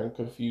I haven't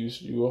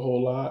confused you a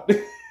whole lot.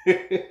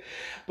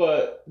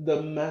 But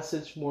the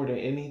message more than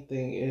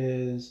anything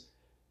is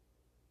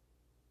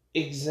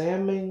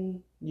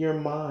examine your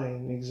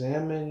mind,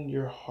 examine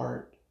your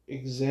heart,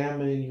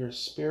 examine your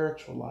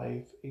spiritual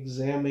life,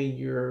 examine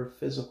your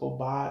physical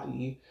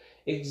body,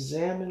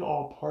 examine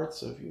all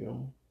parts of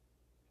you.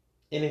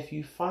 And if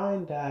you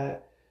find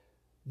that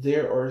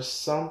there's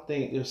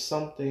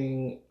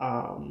something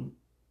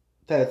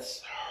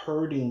that's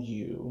hurting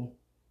you,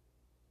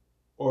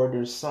 or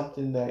there's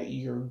something that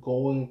you're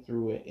going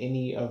through in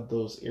any of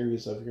those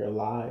areas of your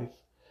life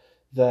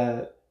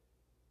that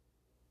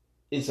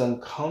is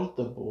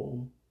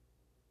uncomfortable,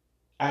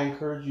 I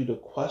encourage you to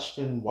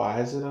question,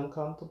 why is it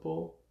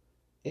uncomfortable?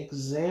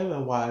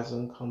 Examine why it's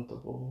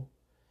uncomfortable.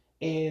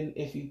 And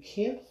if you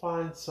can't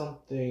find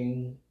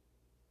something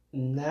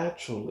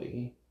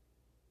naturally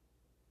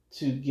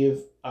to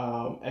give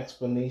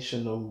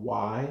explanation of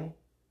why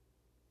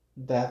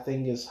that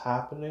thing is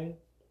happening,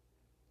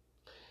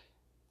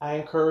 I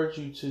encourage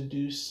you to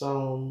do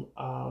some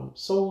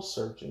soul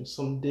searching,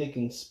 some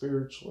digging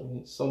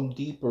spiritually, some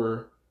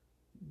deeper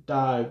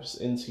dives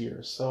into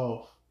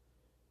yourself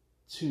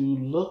to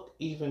look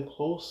even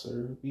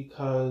closer,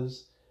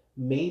 because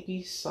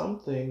maybe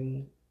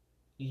something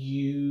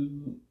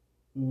you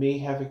may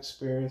have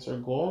experienced or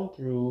gone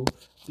through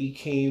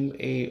became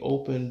a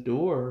open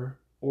door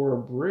or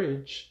a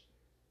bridge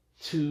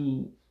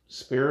to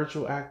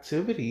spiritual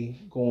activity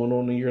going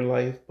on in your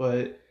life,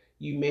 but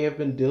you may have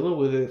been dealing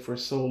with it for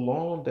so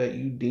long that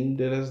you deemed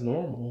it as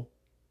normal.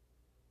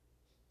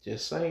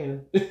 Just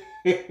saying.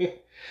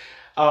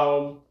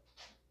 um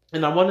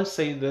And I want to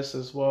say this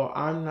as well.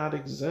 I'm not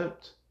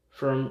exempt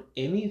from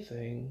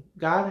anything.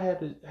 God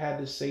had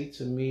to say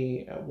to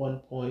me at one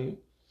point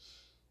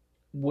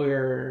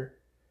where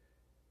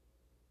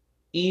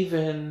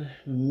even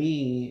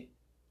me,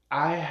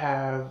 I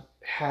have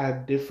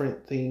had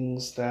different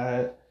things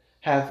that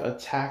have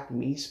attacked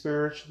me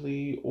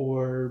spiritually,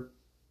 or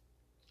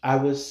I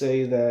would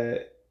say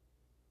that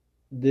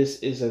this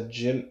is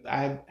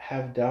I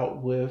have dealt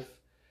with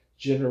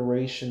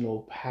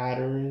generational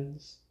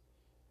patterns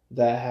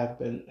that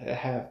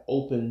have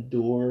opened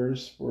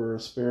doors for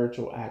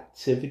spiritual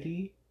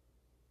activity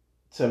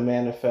to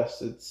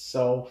manifest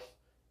itself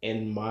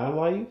in my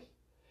life.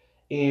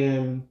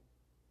 And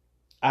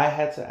I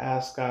had to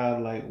ask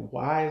God, like,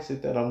 why is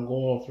it that I'm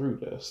going through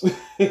this?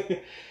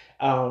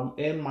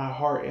 In my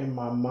heart, in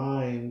my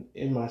mind,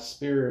 in my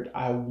spirit,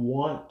 I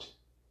want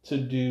to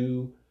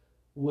do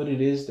what it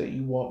is that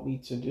you want me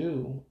to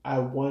do. I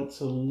want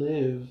to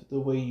live the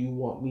way you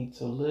want me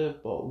to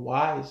live, but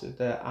why is it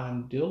that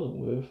I'm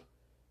dealing with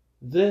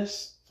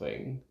this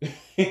thing?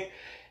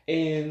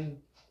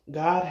 And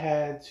God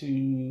had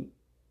to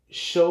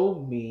show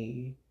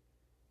me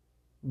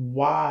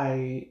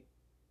why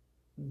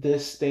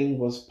this thing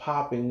was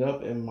popping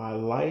up in my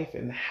life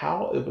and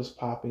how it was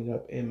popping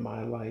up in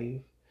my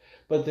life.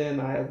 But then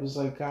I was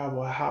like, God,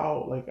 well,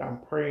 how? Like, I'm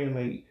praying,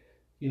 like,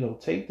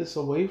 take this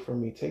away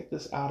from me. Take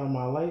this out of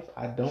my life.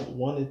 I don't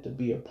want it to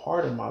be a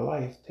part of my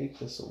life. Take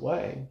this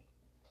away.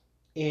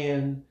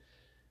 And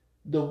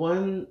the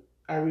one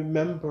I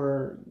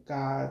remember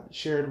God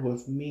shared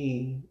with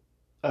me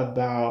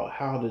about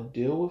how to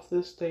deal with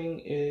this thing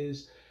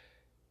is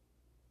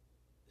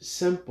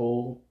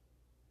simple.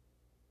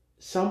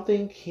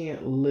 Something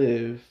can't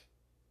live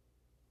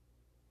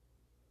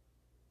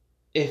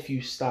if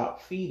you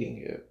stop feeding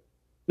it.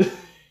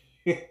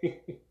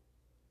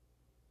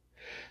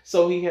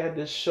 So he had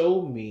to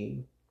show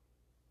me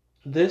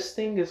this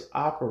thing is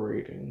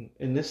operating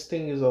and this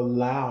thing is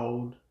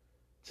allowed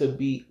to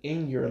be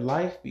in your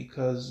life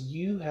because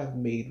you have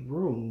made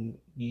room.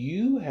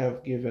 You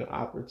have given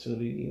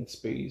opportunity and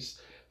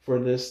space for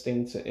this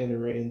thing to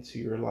enter into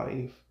your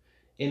life.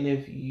 And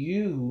if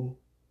you,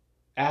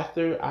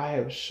 after I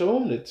have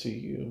shown it to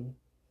you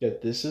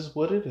that this is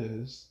what it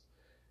is,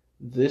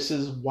 This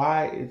is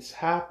why it's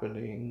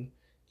happening.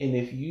 And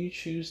if you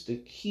choose to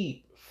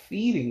keep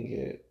feeding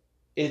it,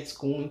 it's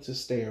going to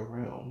stay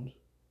around.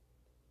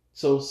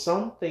 So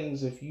some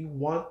things, if you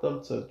want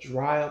them to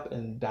dry up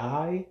and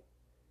die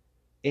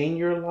in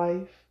your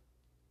life,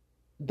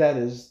 that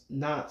is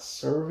not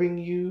serving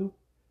you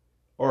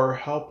or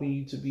helping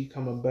you to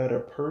become a better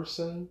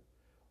person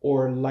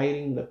or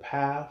lighting the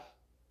path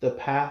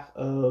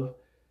of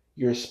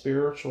your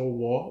spiritual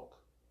walk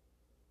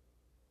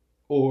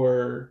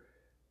or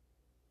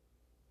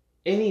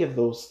any of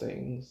those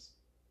things,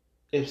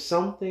 if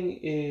something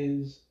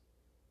is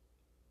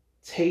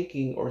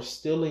taking or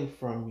stealing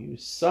from you,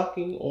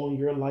 sucking on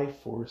your life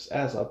force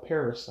as a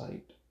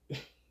parasite,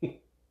 and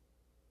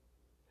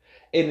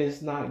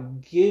it's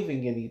not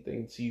giving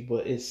anything to you,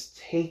 but it's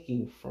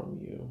taking from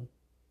you,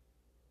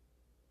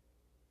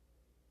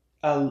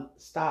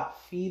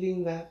 stop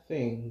feeding that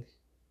thing.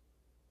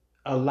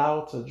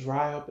 Allow it to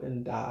dry up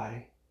and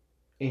die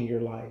in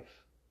your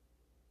life.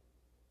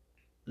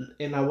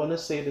 And I want to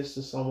say this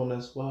to someone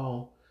as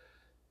well.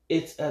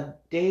 It's a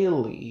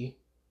daily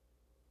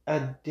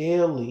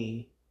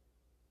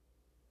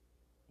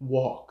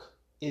walk.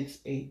 It's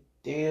a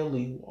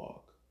daily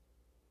walk.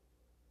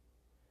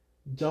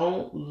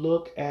 Don't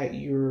look at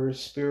your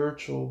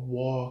spiritual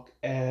walk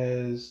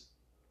as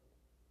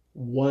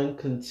one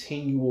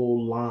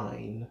continual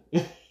line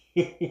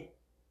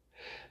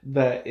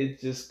that it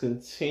just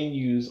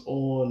continues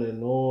on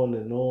and on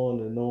and on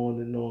and on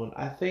and on.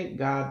 I thank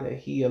God that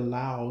He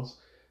allows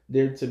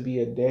there to be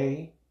a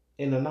day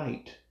and a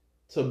night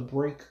to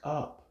break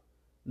up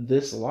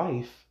this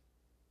life.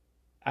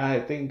 I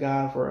thank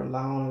God for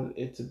allowing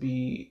it to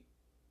be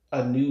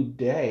a new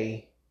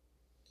day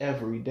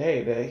every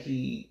day that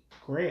He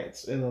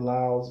grants and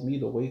allows me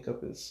to wake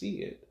up and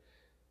see it.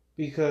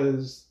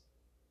 Because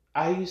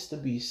I used to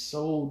be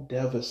so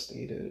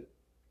devastated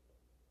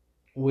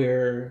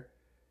where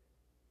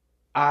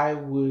I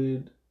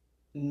would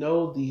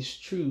know these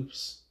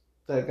truths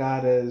that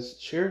God has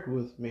shared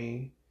with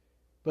me,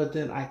 but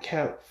then I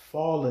kept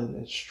falling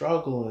and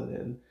struggling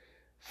and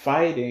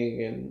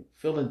fighting and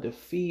feeling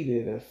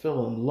defeated and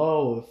feeling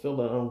low and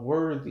feeling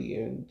unworthy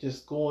and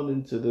just going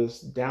into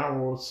this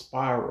downward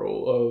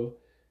spiral of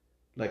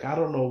like, I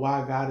don't know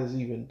why God is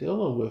even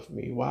dealing with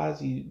me. Why is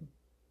He,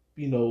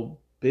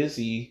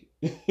 busy,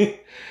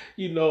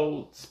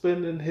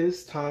 spending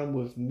His time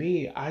with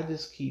me? I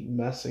just keep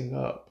messing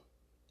up.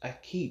 I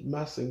keep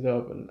messing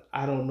up, and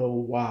I don't know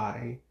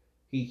why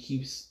He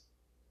keeps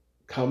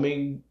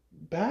coming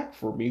back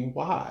for me.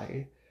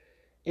 Why?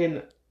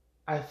 And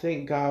I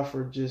thank God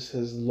for just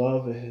His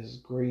love and His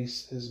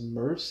grace, His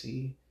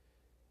mercy,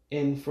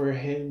 and for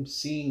Him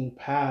seeing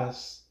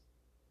past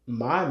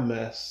my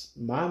mess,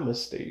 my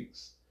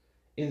mistakes,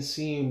 and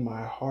seeing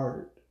my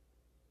heart,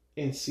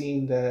 and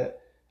seeing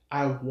that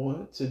I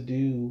want to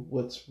do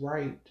what's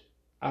right.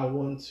 I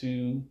want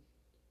to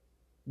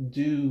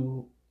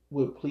do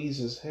what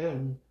pleases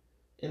Him,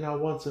 and I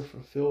want to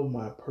fulfill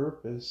my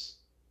purpose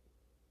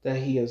that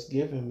He has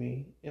given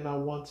me, and I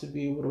want to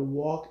be able to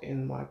walk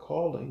in my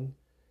calling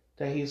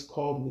that He has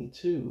called me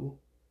to.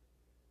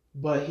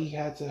 But He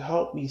had to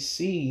help me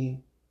see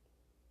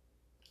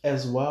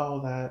as well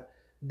that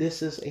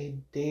this is a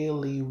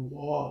daily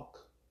walk.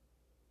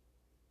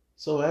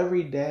 So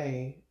every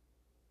day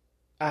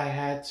I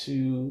had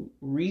to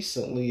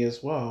recently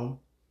as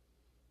well,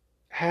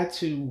 had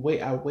to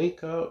wait. I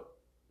wake up.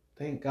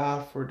 Thank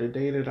God for the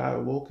day that I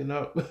woken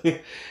up,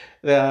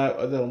 that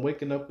I'm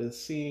waking up and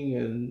seeing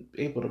and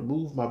able to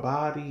move my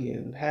body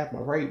and have my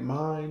right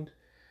mind.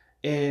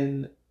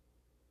 And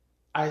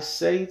I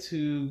say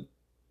to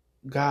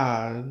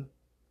God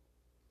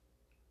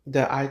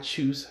that I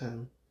choose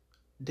Him.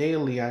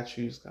 Daily I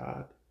choose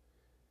God.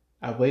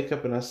 I wake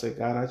up and I say,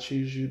 God, I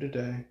choose you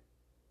today.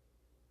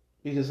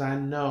 Because I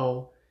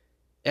know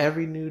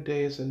every new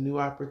day is a new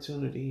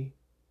opportunity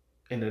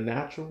in the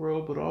natural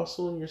world, but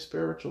also in your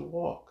spiritual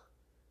walk.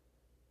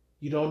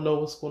 You don't know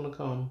what's going to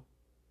come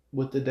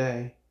with the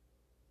day.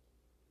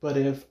 But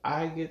if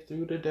I get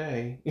through the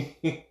day,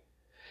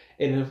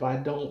 and if I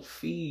don't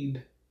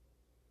feed,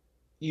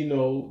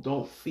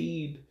 don't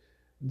feed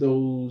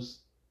those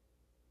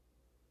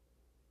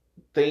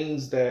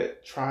things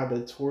that try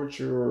to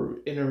torture or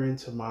enter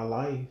into my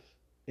life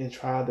and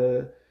try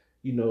to,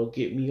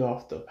 get me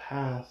off the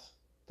path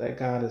that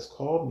God has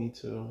called me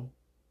to,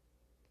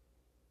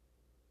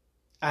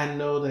 I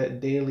know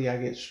that daily I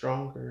get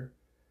stronger,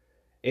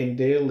 and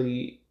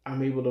daily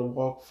I'm able to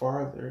walk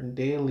farther, and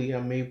daily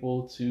I'm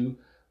able to,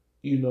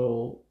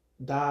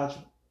 dodge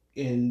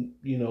and,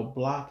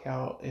 block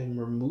out and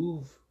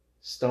remove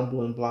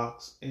stumbling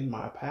blocks in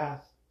my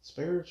path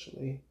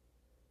spiritually.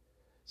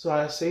 So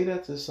I say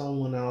that to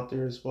someone out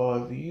there as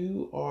well. If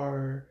you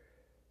are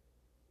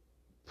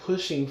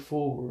pushing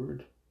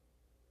forward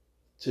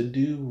to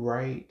do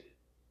right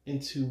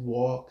and to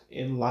walk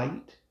in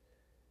light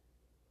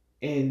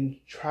and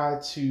try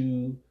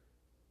to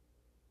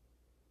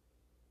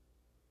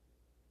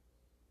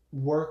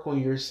work on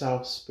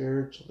yourself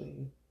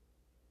spiritually,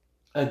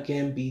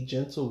 again, be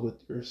gentle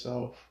with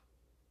yourself.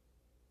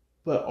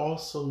 but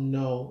also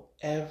know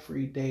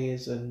every day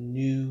is a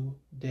new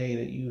day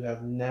that you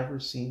have never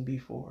seen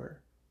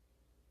before.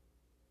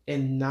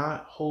 And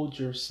not hold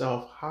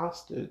yourself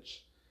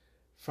hostage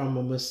from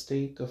a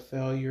mistake, a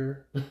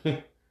failure,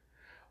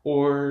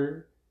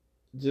 or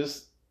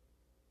just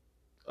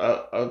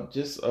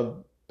a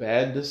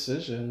bad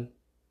decision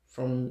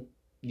from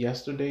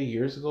yesterday,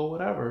 years ago,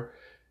 whatever.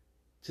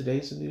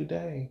 Today's a new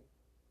day.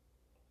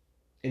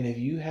 And if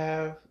you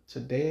have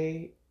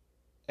today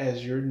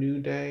as your new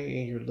day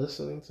and you're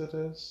listening to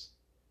this,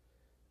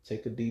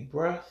 take a deep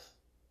breath,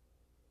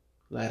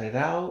 let it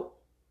out,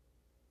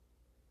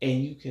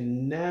 and you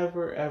can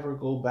never ever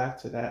go back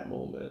to that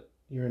moment.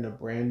 You're in a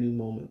brand new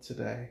moment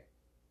today.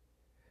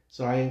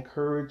 So I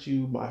encourage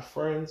you, my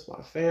friends,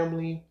 my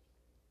family,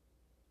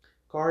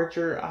 guard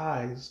your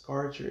eyes,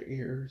 guard your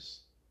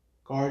ears,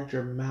 guard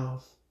your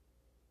mouth,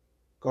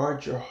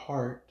 guard your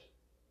heart.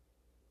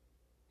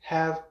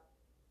 Have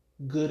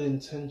good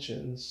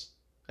intentions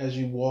as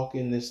you walk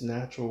in this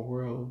natural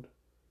world,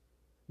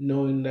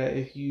 knowing that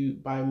if you,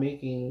 by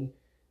making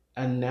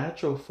a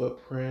natural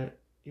footprint,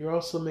 you're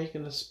also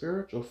making a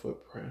spiritual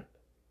footprint.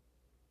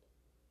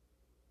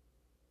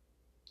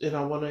 And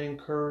I want to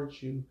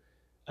encourage you,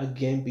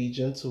 again, be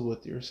gentle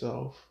with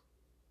yourself.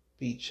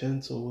 Be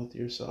gentle with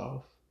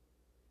yourself.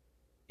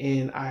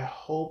 And I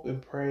hope and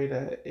pray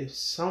that if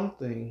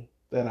something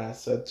that I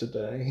said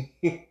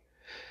today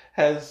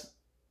has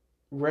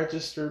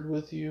registered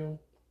with you,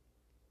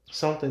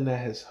 something that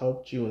has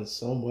helped you in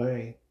some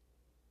way,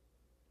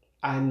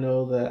 I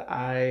know that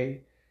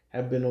I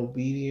have been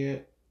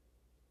obedient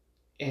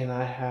and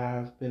I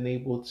have been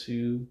able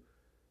to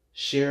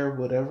share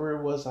whatever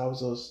it was I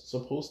was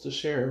supposed to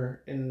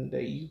share, and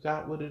that you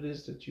got what it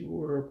is that you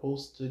were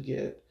supposed to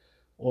get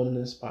on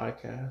this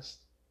podcast.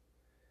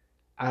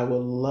 I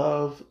would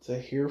love to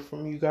hear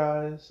from you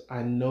guys.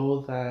 I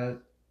know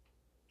that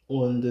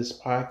on this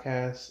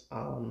podcast,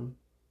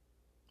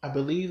 I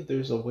believe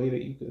there's a way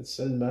that you can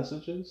send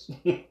messages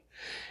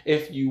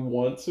if you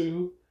want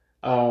to.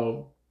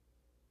 Um,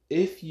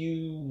 if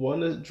you want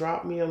to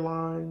drop me a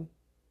line,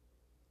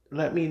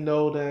 let me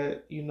know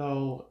that,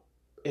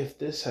 if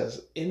this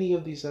has, any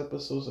of these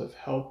episodes have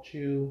helped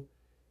you.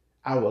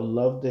 I would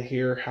love to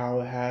hear how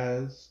it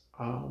has,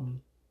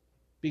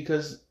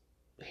 because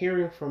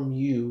hearing from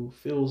you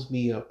fills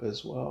me up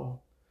as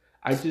well.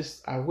 I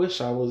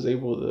wish I was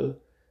able to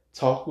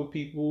talk with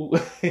people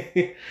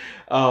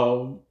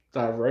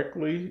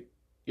directly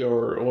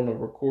or on a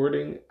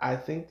recording. I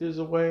think there's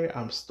a way.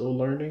 I'm still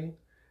learning.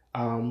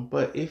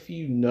 But if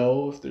you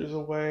know if there's a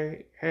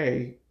way,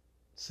 hey,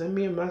 send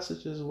me a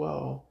message as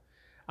well.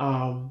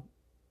 Um,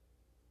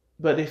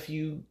 but if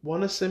you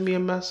want to send me a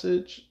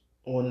message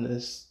on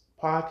this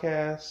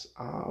podcast,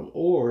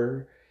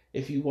 or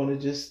if you want to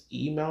just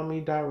email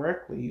me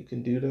directly, you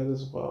can do that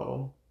as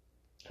well.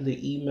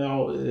 The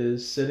email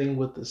is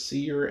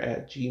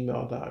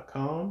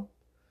sittingwiththeseer@gmail.com.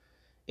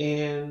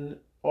 And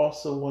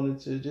also wanted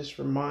to just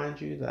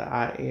remind you that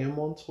I am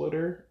on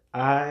Twitter.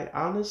 I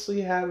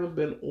honestly haven't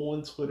been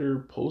on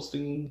Twitter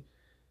posting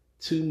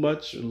too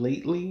much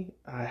lately.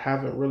 I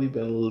haven't really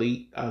been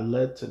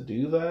led to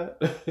do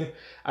that.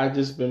 I've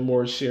just been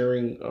more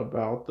sharing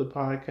about the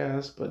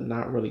podcast, but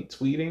not really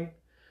tweeting.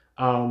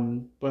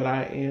 But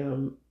I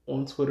am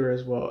on Twitter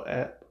as well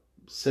at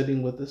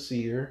Sitting with the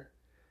Seer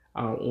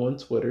on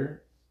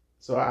Twitter.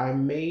 So I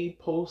may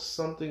post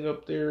something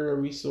up there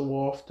every so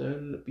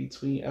often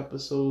between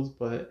episodes,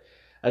 but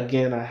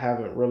again, I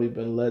haven't really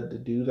been led to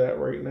do that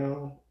right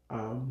now.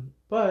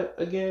 But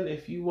again,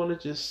 if you want to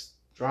just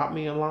drop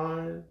me a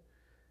line,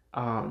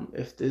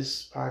 if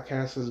this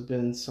podcast has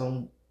been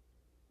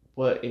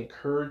somewhat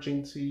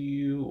encouraging to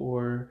you,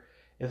 or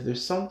if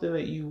there's something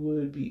that you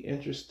would be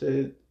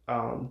interested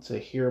to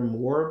hear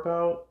more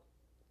about,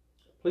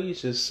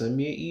 please just send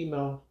me an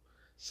email,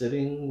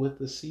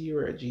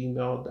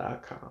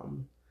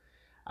 sittingwiththeseer@gmail.com.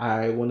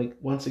 I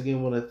once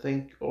again want to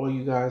thank all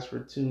you guys for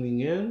tuning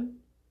in.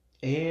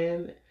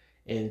 And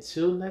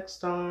until next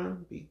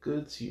time, be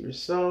good to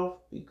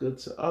yourself, be good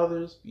to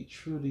others, be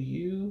true to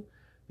you,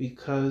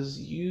 because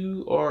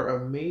you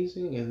are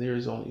amazing and there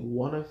is only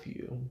one of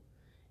you.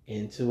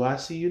 Until I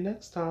see you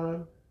next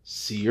time,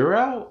 see you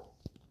out.